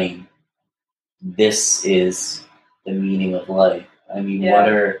define this is the meaning of life. I mean, what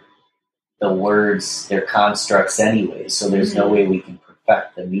are the words? They're constructs anyway, so there's no way we can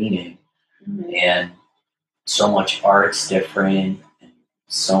perfect the meaning. And so much art's different, and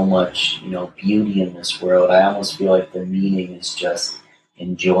so much, beauty in this world. I almost feel like the meaning is just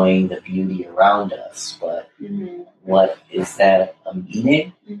enjoying the beauty around us. But what is that a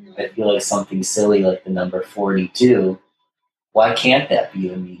meaning? I feel like something silly like the number 42. Why can't that be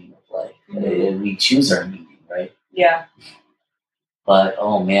the meaning of life? We choose our meaning, right? Yeah. But,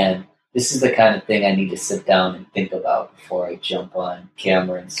 oh man, this is the kind of thing I need to sit down and think about before I jump on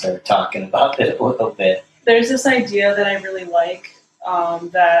camera and start talking about it a little bit. There's this idea that I really like,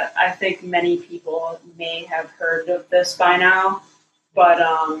 that I think many people may have heard of this by now, but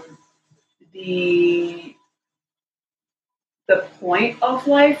the point of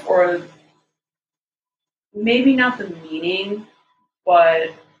life, or maybe not the meaning,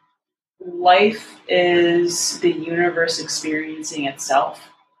 but life is the universe experiencing itself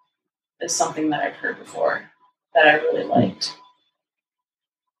is something that I've heard before that I really liked.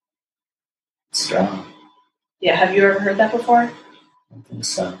 Strong. Yeah, have you ever heard that before? I don't think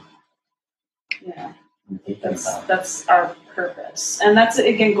so. Yeah. I'm thinking about it. That's our purpose. And that's,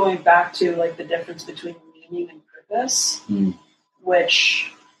 again, going back to like the difference between meaning and purpose,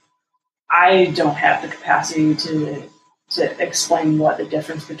 which I don't have the capacity to explain what the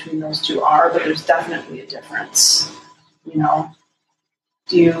difference between those two are, but there's definitely a difference. You know,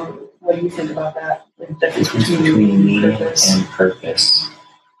 what do you think about that? The difference between meaning purpose and purpose.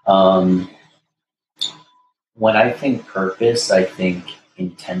 When I think purpose, I think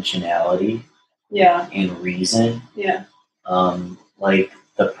intentionality. Yeah. And reason. Yeah. Like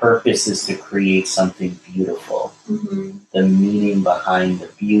the purpose is to create something beautiful. Mm-hmm. The meaning behind the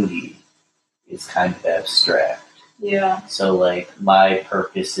beauty is kind of abstract. Yeah. So like my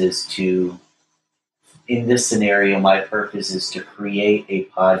purpose is to, in this scenario, my purpose is to create a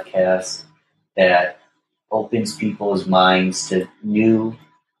podcast that opens people's minds to new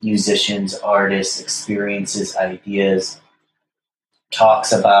musicians, artists, experiences, ideas,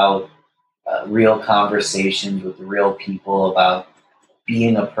 talks about real conversations with real people about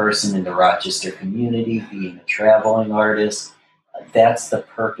being a person in the Rochester community, being a traveling artist. That's the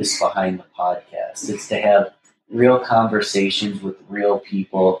purpose behind the podcast. It's to have real conversations with real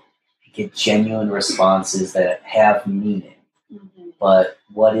people, get genuine responses that have meaning. Mm-hmm. But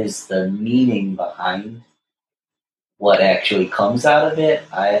what is the meaning behind what actually comes out of it?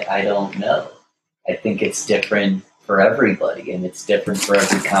 I don't know. I think it's different for everybody, and it's different for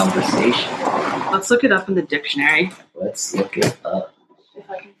every conversation. Let's look it up in the dictionary. Let's look it up. If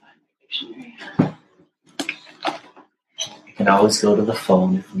I can find the dictionary. You can always go to the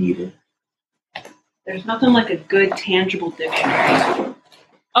phone if needed. There's nothing like a good, tangible dictionary.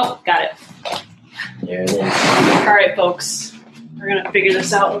 Oh, got it. There it is. All right, folks. We're going to figure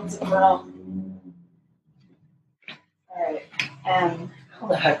this out. All right. How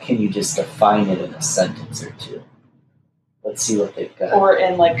the heck can you just define it in a sentence or two? Let's see what they've got. Or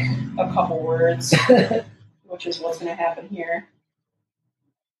in like a couple words, which is what's going to happen here.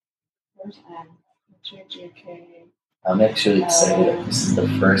 Where's M? JJK. I'm actually excited. This is the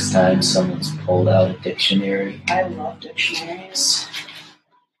first time someone's pulled out a dictionary. I love dictionaries.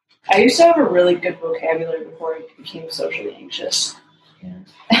 I used to have a really good vocabulary before I became socially anxious.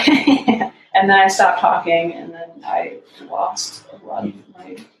 Yeah. And then I stopped talking, and then I lost a lot of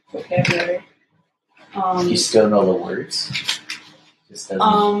my vocabulary. You still know the words? Just doesn't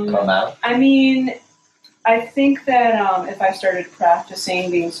come out? I mean, I think that if I started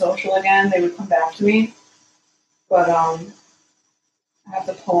practicing being social again, they would come back to me. But I have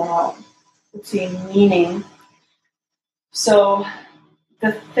to pull them out. Let's see, meaning. So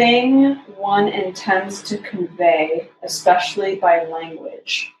the thing one intends to convey, especially by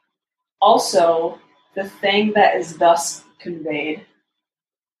language. Also, the thing that is thus conveyed.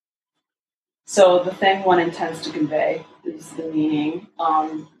 So the thing one intends to convey is the meaning.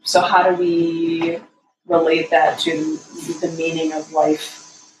 So how do we relate that to the meaning of life?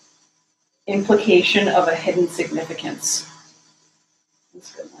 Implication of a hidden significance.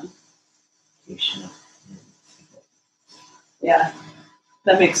 That's a good one. Yeah,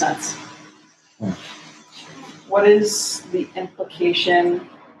 that makes sense. What is the implication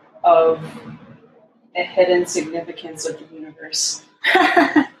of a hidden significance of the universe?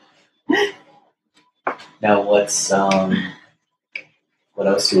 Now, what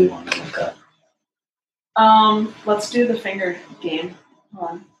else do we want to look up? Let's do the finger game. Hold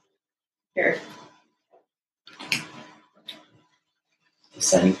on. Here.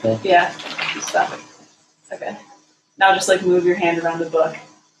 Is anything? Yeah. Stop it. Okay. Now just like move your hand around the book.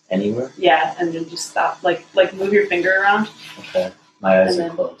 Anywhere? Yeah, and then just stop. Like move your finger around. Okay. My eyes are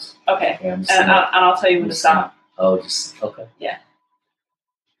closed. Okay. Yeah, and I'll tell you when to stop. Oh, just okay. Yeah.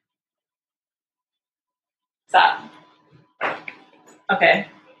 Stop. Okay.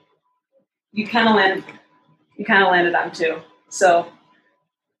 You kind of landed on two. So,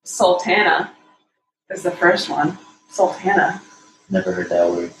 Sultana is the first one. Sultana. Never heard that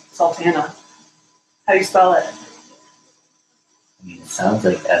word. Sultana. How do you spell it? I mean, it sounds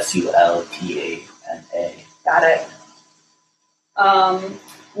like Sultana. Got it.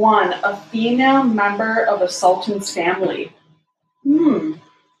 One, a female member of a sultan's family.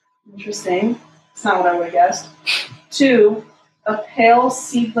 Interesting. That's not what I would have guessed. Two, a pale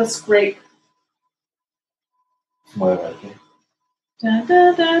seedless grape. More like it. Da,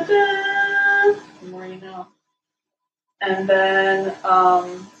 da, da, da. The more you know. And then,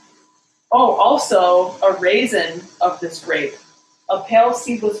 also a raisin of this grape. A pale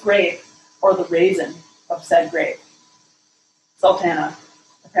seedless grape or the raisin of said grape. Sultana,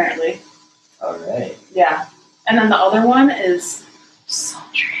 apparently. All right. Yeah. And then the other one is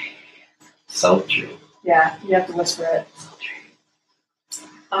sultry. Sultry. Yeah, you have to whisper it. Sultry.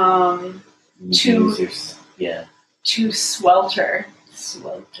 To swelter.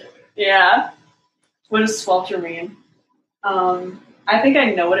 Swelter. Yeah. What does swelter mean? I think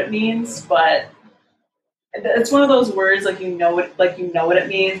I know what it means, but it's one of those words like you know what it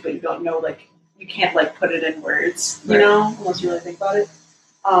means, but you don't know, like you can't like put it in words, you know, unless you really think about it.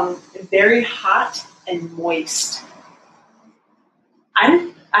 Very hot and moist.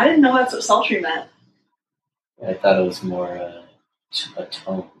 I didn't know that's what sultry meant. I thought it was more a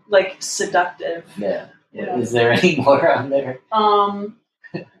tone. Like seductive. Yeah. Yeah. Is there any more on there?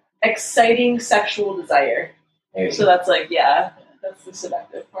 Exciting sexual desire. So that's like, yeah, that's the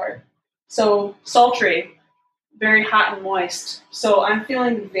seductive part. So sultry, very hot and moist. So I'm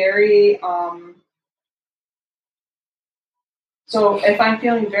feeling very, so if I'm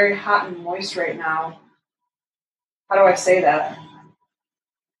feeling very hot and moist right now, how do I say that?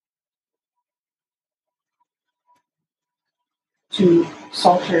 To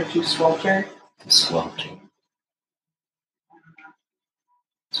sulter, to swelter. Swelter.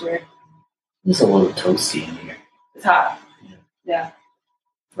 It's weird. It's a little toasty in here. It's hot. Yeah.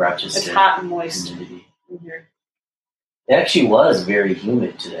 Rochester. It's hot and moist Humidity. in here. It actually was very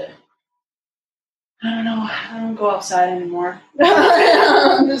humid today. I don't know. I don't go outside anymore.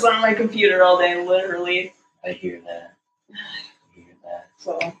 I'm just on my computer all day, literally. I hear that.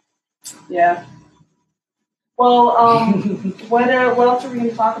 So, yeah. Well, what else are we going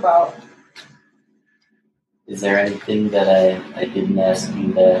to talk about? Is there anything that I didn't ask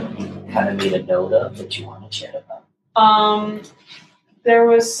you that you kind of made a note of that you want to chat about? There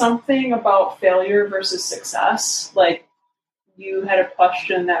was something about failure versus success. Like, you had a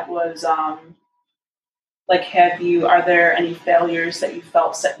question that was, like, are there any failures that you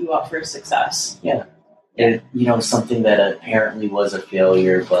felt set you up for success? Yeah. Something that apparently was a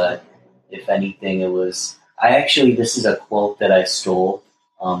failure, but if anything, it was... this is a quote that I stole,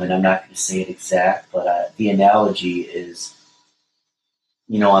 and I'm not going to say it exact, but the analogy is,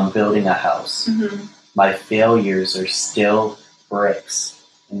 I'm building a house. Mm-hmm. My failures are still bricks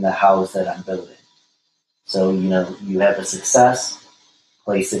in the house that I'm building. So, you have a success,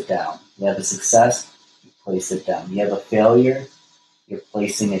 place it down. You have a success, you place it down. You have a failure, you're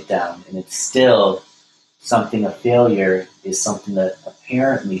placing it down. And it's still something. A failure is something that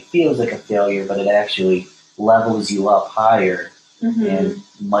apparently feels like a failure, but it actually levels you up higher. Mm-hmm. And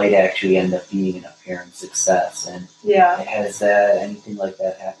might actually end up being an apparent success. And has anything like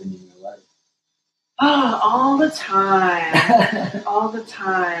that happened in your life? Oh, all the time. All the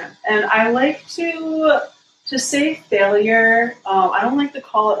time. And I like to say failure. I don't like to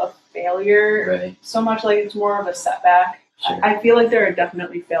call it a failure so much, like it's more of a setback. Sure. I feel like there are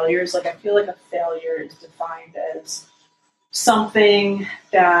definitely failures. Like I feel like a failure is defined as something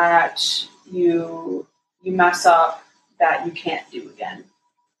that you mess up that you can't do again.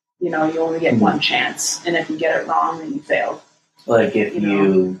 You only get one chance, and if you get it wrong, then you failed. Like if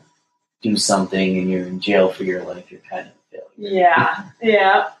you do something and you're in jail for your life, you're kind of a failure.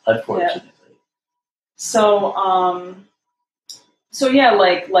 Yeah. Unfortunately. Yeah. So yeah,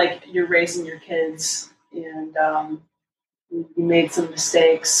 like you're raising your kids, and you made some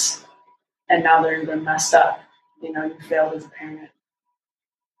mistakes, and now they're messed up. You failed as a parent.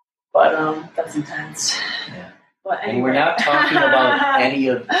 But that's intense. Yeah. But anyway. And we're not talking about any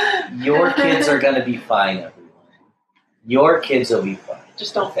of your kids are going to be fine, everyone. Your kids will be fine.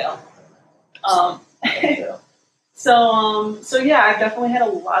 Just don't fail. So yeah, I've definitely had a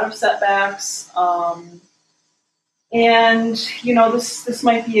lot of setbacks. And this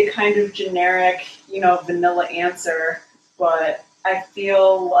might be a kind of generic, vanilla answer, but I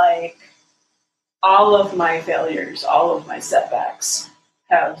feel like all of my failures, all of my setbacks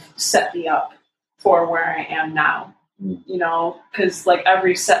have set me up for where I am now, because like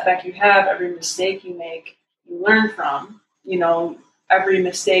every setback you have, every mistake you make, you learn from, every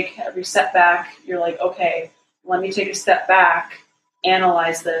mistake, every setback, you're like, okay, let me take a step back,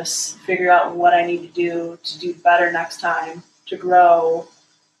 analyze this, figure out what I need to do better next time, to grow,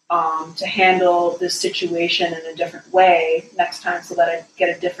 to handle this situation in a different way next time so that I get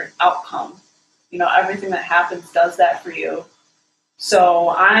a different outcome. Everything that happens does that for you. So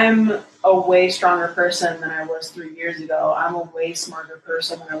I'm a way stronger person than I was 3 years ago. I'm a way smarter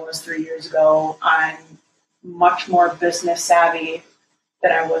person than I was 3 years ago. I'm much more business savvy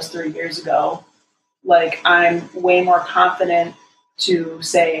than I was 3 years ago. Like, I'm way more confident to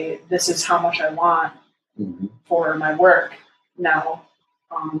say, this is how much I want for my work now.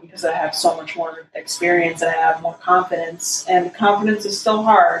 because I have so much more experience and I have more confidence. And confidence is still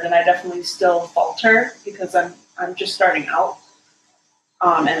hard, and I definitely still falter because I'm just starting out.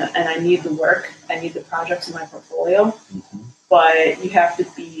 And I need the work. I need the projects in my portfolio. Mm-hmm. But you have to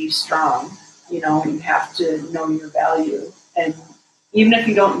be strong, you have to know your value. And even if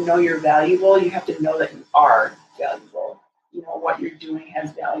you don't know you're valuable, you have to know that you are valuable. What you're doing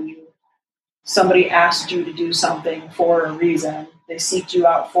has value. Somebody asked you to do something for a reason. They seeked you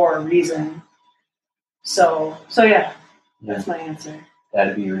out for a reason. So yeah, that's my answer. Got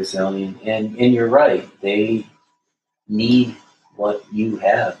to be resilient. And you're right. They need what you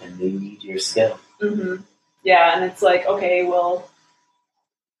have, and they need your skill. Mm-hmm. Yeah, and it's like, okay, well,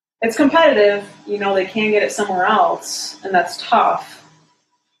 it's competitive. They can get it somewhere else, and that's tough.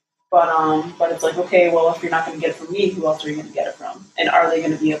 But it's like, okay, well, if you're not going to get it from me, who else are you going to get it from? And are they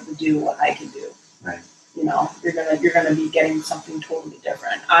going to be able to do what I can do? Right. You're gonna be getting something totally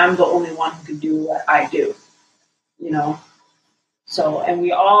different. I'm the only one who can do what I do. So, and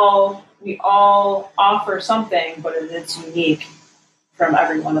we all offer something, but it's unique from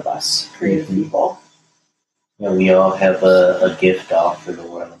every one of us creative people. Yeah, we all have a gift to offer the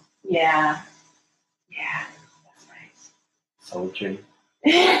world. Yeah, that's nice. Poetry.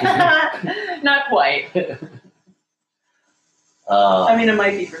 Not quite. I mean, it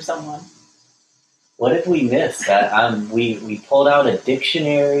might be for someone. What did we miss? We pulled out a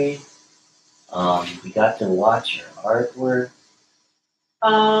dictionary. We got to watch your artwork.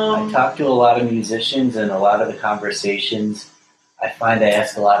 I talked to a lot of musicians, and a lot of the conversations, I find I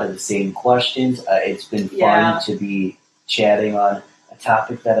ask a lot of the same questions. It's been fun to be chatting on a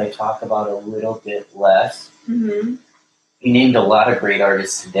topic that I talk about a little bit less. Mm-hmm. We named a lot of great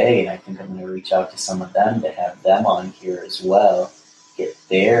artists today, and I think I'm going to reach out to some of them to have them on here as well, get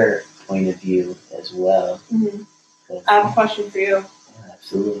their point of view as well. Mm-hmm. I have a question for you. Yeah,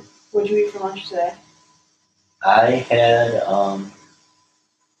 absolutely. What did you eat for lunch today? I had, oh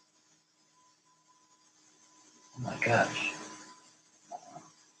my gosh.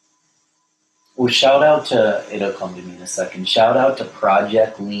 Well, shout out to, it'll come to me in a second, shout out to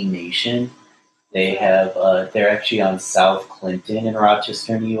Project Lean Nation. They have, they're actually on South Clinton in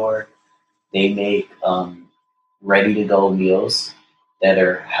Rochester, New York. They make ready-to-go meals that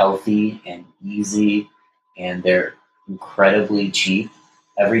are healthy and easy, and they're incredibly cheap.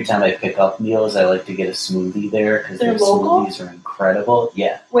 Every time I pick up meals, I like to get a smoothie there because their smoothies are incredible.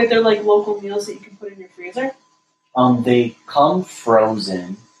 Yeah. Wait, they're like local meals that you can put in your freezer? They come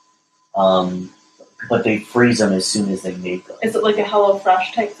frozen, but they freeze them as soon as they make them. Is it like a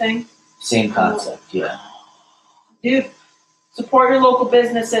HelloFresh type thing? Same concept, yeah. Dude, support your local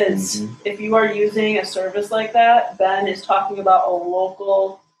businesses. Mm-hmm. If you are using a service like that, Ben is talking about a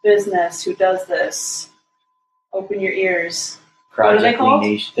local business who does this. Open your ears. What are they called?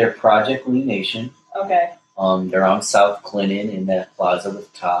 Lean Nation. They're Project Lean Nation. Okay. They're on South Clinton in that plaza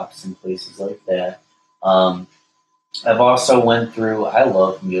with Tops and places like that. I've also went through, I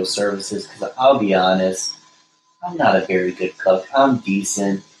love meal services because I'll be honest, I'm not a very good cook. I'm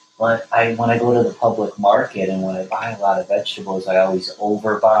decent. But when I go to the public market and when I buy a lot of vegetables, I always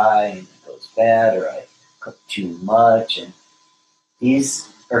overbuy and it goes bad, or I cook too much. And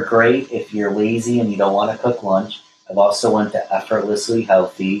these are great if you're lazy and you don't want to cook lunch. I've also went to Effortlessly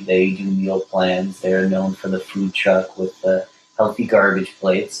Healthy. They do meal plans. They're known for the food truck with the healthy garbage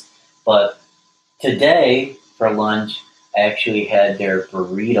plates. But today, for lunch, I actually had their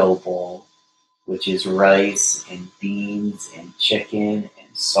burrito bowl, which is rice and beans and chicken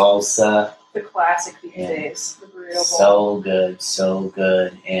and salsa. The classic these days, the burrito bowl. So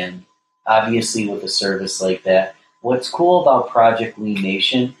good. And obviously with a service like that, what's cool about Project Lean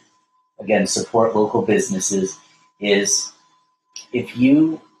Nation, again, support local businesses, is if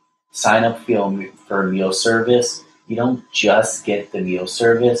you sign up for a meal service, you don't just get the meal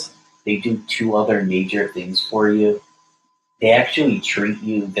service. They do two other major things for you. They actually treat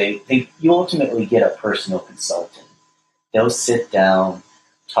you, you ultimately get a personal consultant. They'll sit down,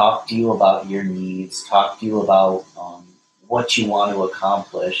 talk to you about your needs, talk to you about what you want to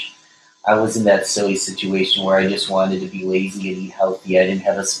accomplish. I was in that silly situation where I just wanted to be lazy and eat healthy. I didn't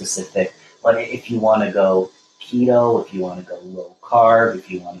have a specific, but if you want to go keto, if you want to go low carb,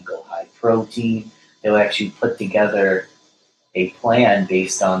 if you want to go high protein, they'll actually put together a plan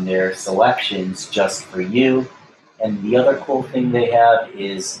based on their selections just for you. And the other cool thing they have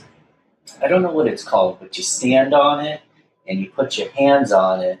is, I don't know what it's called, but you stand on it and you put your hands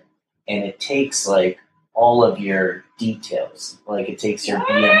on it and it takes like all of your details. Like it takes your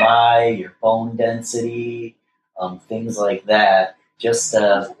BMI, your bone density, things like that, just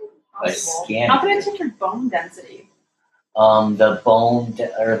by scanning. How can it take your bone density? The bone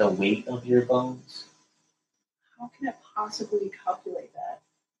or the weight of your bones. How can it possibly calculate that?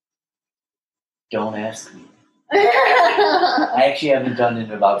 Don't ask me. I actually haven't done it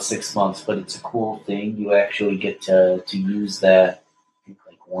in about 6 months, but it's a cool thing. You actually get to use that, I think,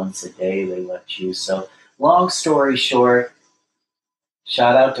 like once a day they let you. So, long story short,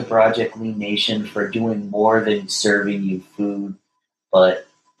 shout out to Project Lean Nation for doing more than serving you food, but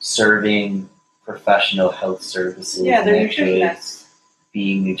serving professional health services. Yeah, they're and actually nutritionists.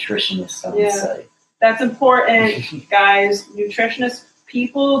 being nutritionists on Yeah. site. That's important, guys. Nutritionists,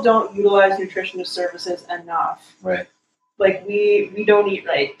 people don't utilize nutritionist services enough. Right. Like we don't eat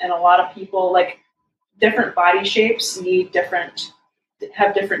right, and a lot of people, like, different body shapes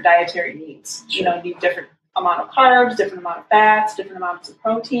have different dietary needs. Sure. You know, need different amount of carbs, different amount of fats, different amounts of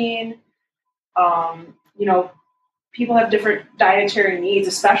protein. You know, people have different dietary needs,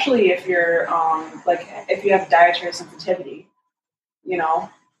 especially if you're if you have dietary sensitivity. You know,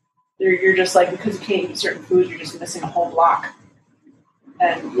 you're just like, because you can't eat certain foods, you're just missing a whole block.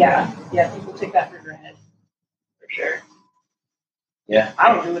 And yeah, people take that for granted, for sure. Yeah.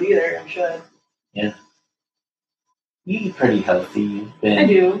 I don't do it either. I should. Yeah. You eat pretty healthy. You've been I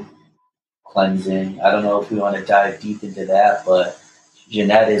do. cleansing. I don't know if we want to dive deep into that, but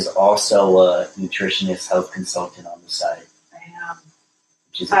Jeanette is also a nutritionist health consultant on the side, I am.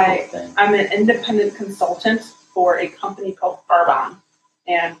 which is a cool thing. I'm an independent consultant for a company called Arbonne,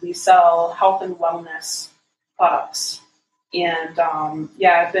 and we sell health and wellness products. And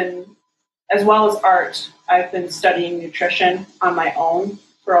I've been, as well as art, I've been studying nutrition on my own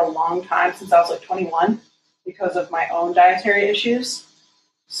for a long time, since I was like 21, because of my own dietary issues.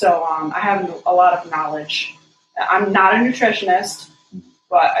 So I have a lot of knowledge. I'm not a nutritionist,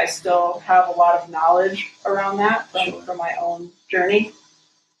 but I still have a lot of knowledge around that from my own journey.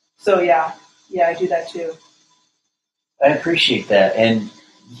 So yeah, I do that too. I appreciate that, and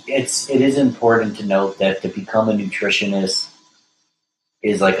it is important to note that to become a nutritionist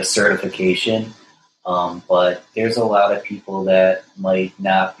is like a certification, but there's a lot of people that might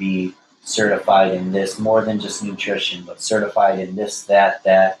not be certified in this, more than just nutrition, but certified in this,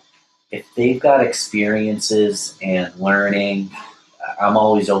 that. If they've got experiences and learning, I'm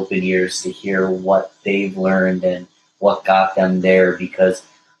always open ears to hear what they've learned and what got them there, because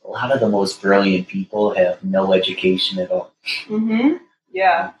a lot of the most brilliant people have no education at all. Mm-hmm.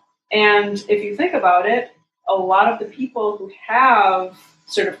 Yeah. And if you think about it, a lot of the people who have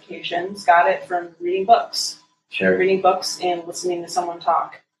certifications got it from reading books. Sure. Reading books and listening to someone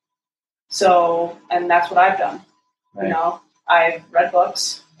talk. So, and that's what I've done. Right. You know, I've read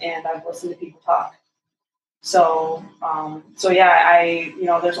books and I've listened to people talk. So,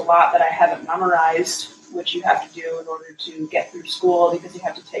 there's a lot that I haven't memorized, which you have to do in order to get through school, because you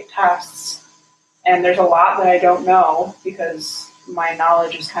have to take tests. And there's a lot that I don't know, because my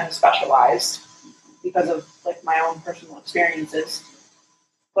knowledge is kind of specialized because of like my own personal experiences.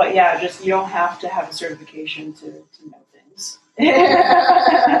 But yeah, just, you don't have to have a certification to know things.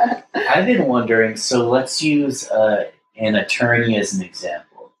 I've been wondering, so let's use an attorney as an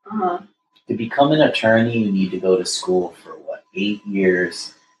example. Uh-huh. To become an attorney, you need to go to school for 8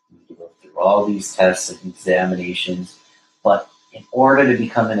 years. You need to go through all these tests and examinations. But in order to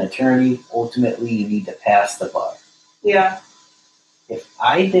become an attorney, ultimately you need to pass the bar. Yeah. If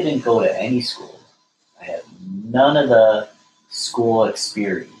I didn't go to any school, I have none of the school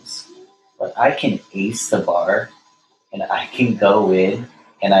experience, but I can ace the bar, and I can go in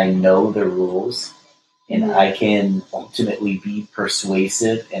and I know the rules, and I can ultimately be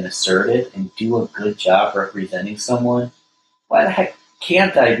persuasive and assertive and do a good job representing someone, why the heck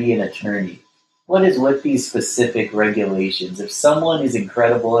can't I be an attorney? What is with these specific regulations? If someone is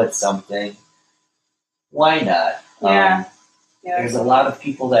incredible at something, why not? Yeah. There's a lot of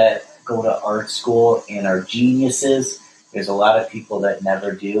people that go to art school and are geniuses. There's a lot of people that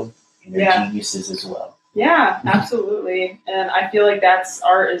never do, and they're geniuses as well. Yeah, absolutely. And I feel like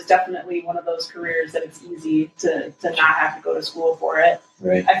art is definitely one of those careers that it's easy to not have to go to school for it.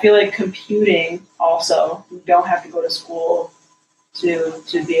 Right. I feel like computing also, you don't have to go to school to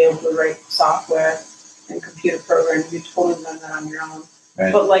be able to write software and computer programming. You totally learn that on your own.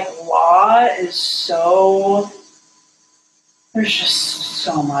 Right. But like law is there's just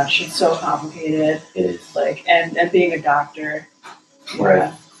so much. It's so complicated. It is. Like, and being a doctor. Right.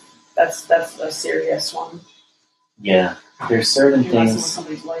 Yeah, that's a serious one. Yeah. There's certain You're messing with things.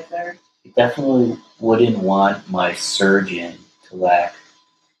 somebody's life there. I definitely wouldn't want my surgeon to lack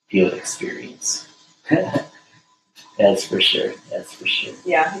field experience. That's for sure.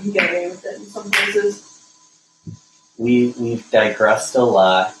 Yeah, you can get away with it in some places. We've digressed a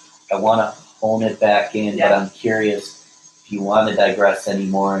lot. I want to hone it back in, but I'm curious. if you want to digress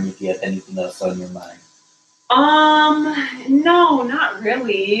anymore, and if you have anything else on your mind. No, not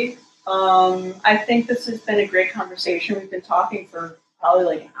really. I think this has been a great conversation. We've been talking for probably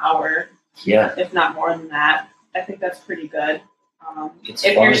like an hour, if not more than that. I think that's pretty good.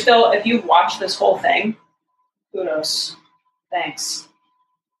 If you've watched this whole thing, kudos. Thanks.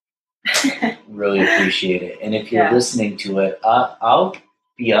 Really appreciate it. And if you're listening to it, I'll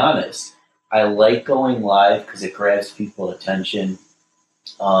be honest. I like going live because it grabs people's attention.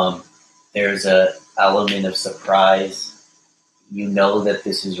 There's a element of surprise. You know that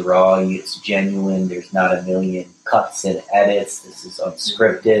this is raw. It's genuine. There's not a million cuts and edits. This is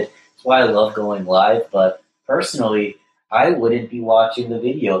unscripted. That's why I love going live. But personally, I wouldn't be watching the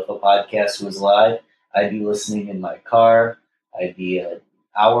video if a podcast was live. I'd be listening in my car. I'd be an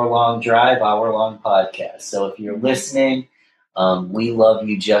hour-long drive, hour-long podcast. So if you're listening, we love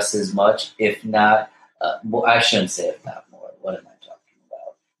you just as much, if not, well, I shouldn't say if not more. What am I talking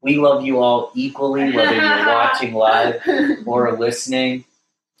about? We love you all equally, whether you're watching live or listening.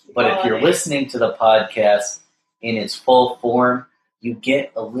 But if you're listening to the podcast in its full form, you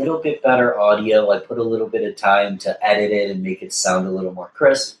get a little bit better audio. I put a little bit of time to edit it and make it sound a little more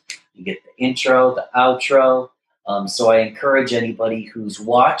crisp. You get the intro, the outro. So I encourage anybody who's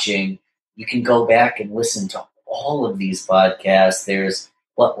watching, you can go back and listen to all of these podcasts. There's,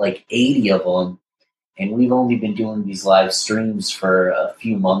 like 80 of them. And we've only been doing these live streams for a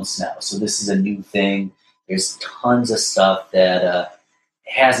few months now. So this is a new thing. There's tons of stuff that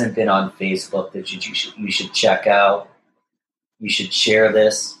hasn't been on Facebook that you should check out. You should share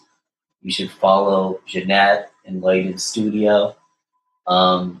this. You should follow Jeanette and Lighted Studio.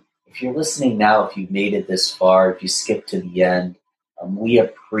 If you're listening now, if you've made it this far, if you skipped to the end, we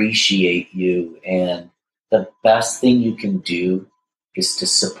appreciate you. And the best thing you can do is to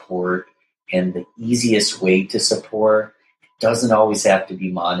support. And the easiest way to support, it doesn't always have to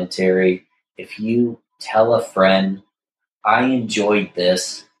be monetary. If you tell a friend, I enjoyed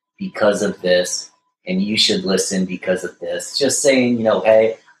this because of this, and you should listen because of this. Just saying,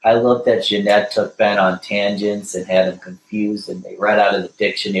 hey, I love that Jeanette took Ben on tangents and had him confused and they read out of the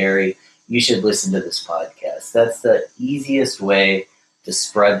dictionary. You should listen to this podcast. That's the easiest way to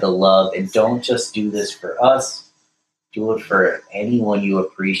spread the love. And don't just do this for us. Do it for anyone you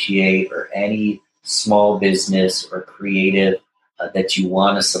appreciate or any small business or creative that you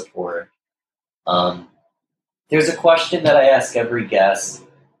want to support. There's a question that I ask every guest.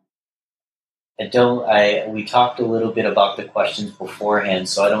 We talked a little bit about the questions beforehand,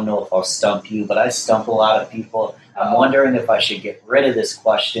 so I don't know if I'll stump you, but I stump a lot of people. I'm wondering if I should get rid of this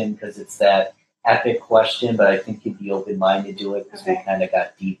question because it's that epic question, but I think you'd be open-minded to it because we kind of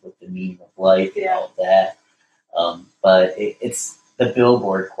got deep with the meaning of life and all that. But it's the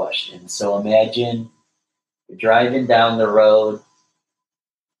billboard question. So imagine you're driving down the road,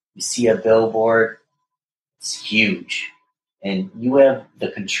 you see a billboard, it's huge. And you have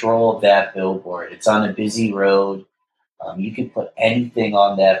the control of that billboard. It's on a busy road. You can put anything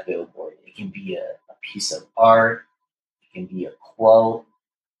on that billboard. It can be a piece of art. It can be a quote.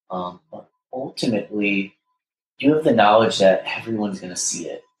 But ultimately, you have the knowledge that everyone's going to see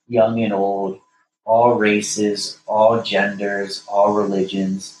it. Young and old, all races, all genders, all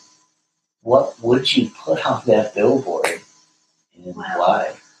religions. What would you put on that billboard and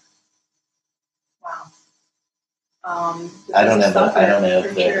why? I don't have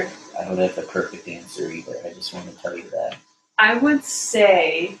the perfect answer either. I just want to tell you that. I would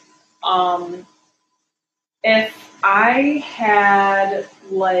say, if I had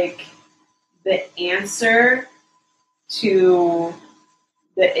like the answer to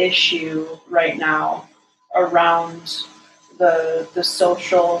the issue right now around the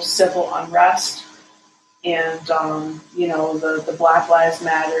social civil unrest and the Black Lives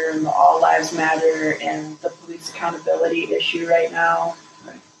Matter and the All Lives Matter and the police accountability issue right now.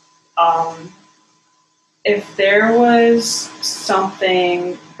 Right. If there was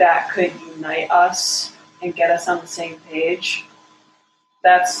something that could unite us and get us on the same page,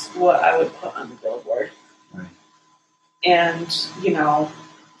 that's what I would put on the billboard. Right. And,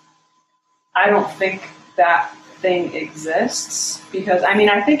 I don't think that thing exists because,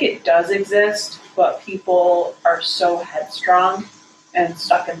 I think it does exist, but people are so headstrong and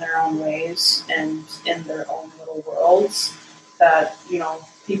stuck in their own ways and in their own little worlds that,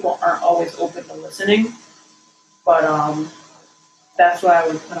 people aren't always open to listening. But that's what I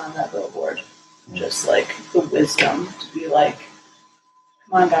would put on that billboard. Just like the wisdom to be like,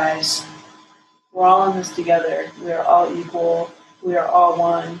 come on guys, we're all in this together. We are all equal. We are all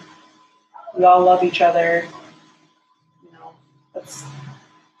one. We all love each other. Let's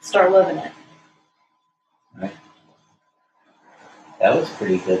start living it. Right. That was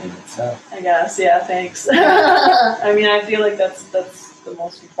pretty good in itself. I guess, yeah, thanks. I mean, I feel like that's the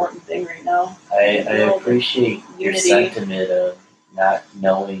most important thing right now. I appreciate your Unity. sentiment of not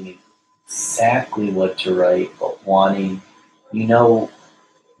knowing exactly what to write, but wanting, the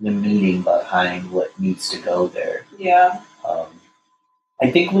meaning behind what needs to go there. Yeah. I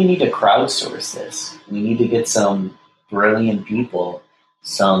think we need to crowdsource this. We need to get some brilliant people,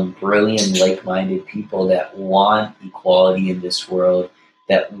 some brilliant, like-minded people that want equality in this world,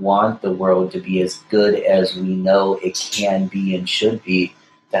 that want the world to be as good as we know it can be and should be,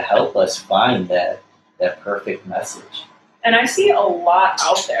 to help us find that perfect message. And I see a lot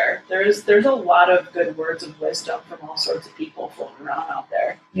out there. There's a lot of good words of wisdom from all sorts of people floating around out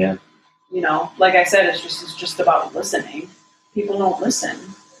there. Yeah. Like I said, it's just about listening. People don't listen.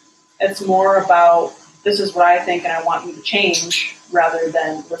 It's more about, this is what I think and I want you to change, rather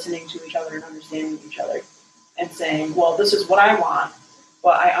than listening to each other and understanding each other and saying, well, this is what I want,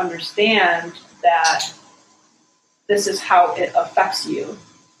 but I understand that this is how it affects you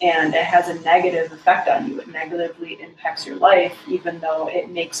and it has a negative effect on you. It negatively impacts your life, even though it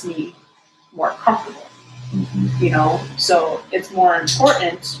makes me more comfortable. Mm-hmm. So it's more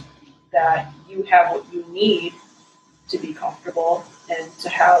important that you have what you need to be comfortable and to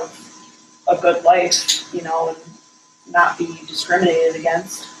have a good life, and not be discriminated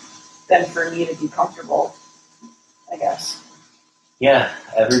against, than for me to be comfortable, I guess. Yeah,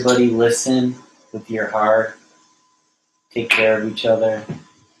 everybody listen with your heart. Take care of each other.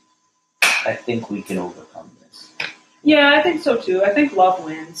 I think we can overcome this. Yeah, I think so too. I think love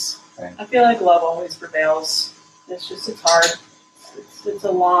wins. Right. I feel like love always prevails. It's hard. It's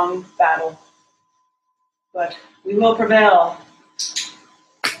a long battle. But we will prevail.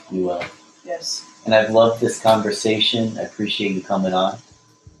 We will. Yes. And I've loved this conversation. I appreciate you coming on.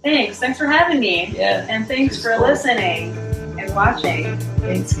 Thanks for having me. Yeah. And thanks for listening and watching.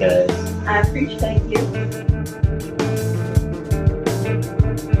 Thanks, guys. I appreciate you.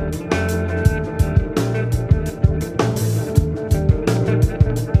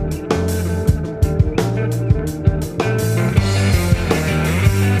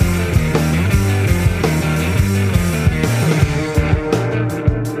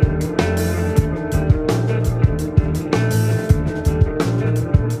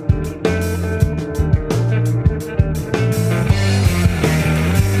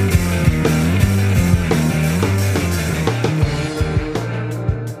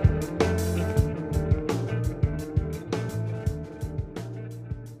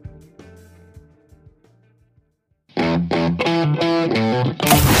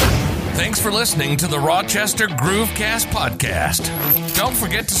 Thanks for listening to the Rochester Groovecast podcast. Don't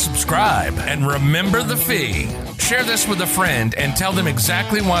forget to subscribe and remember the fee. Share this with a friend and tell them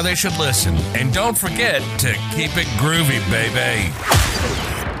exactly why they should listen. And don't forget to keep it groovy, baby.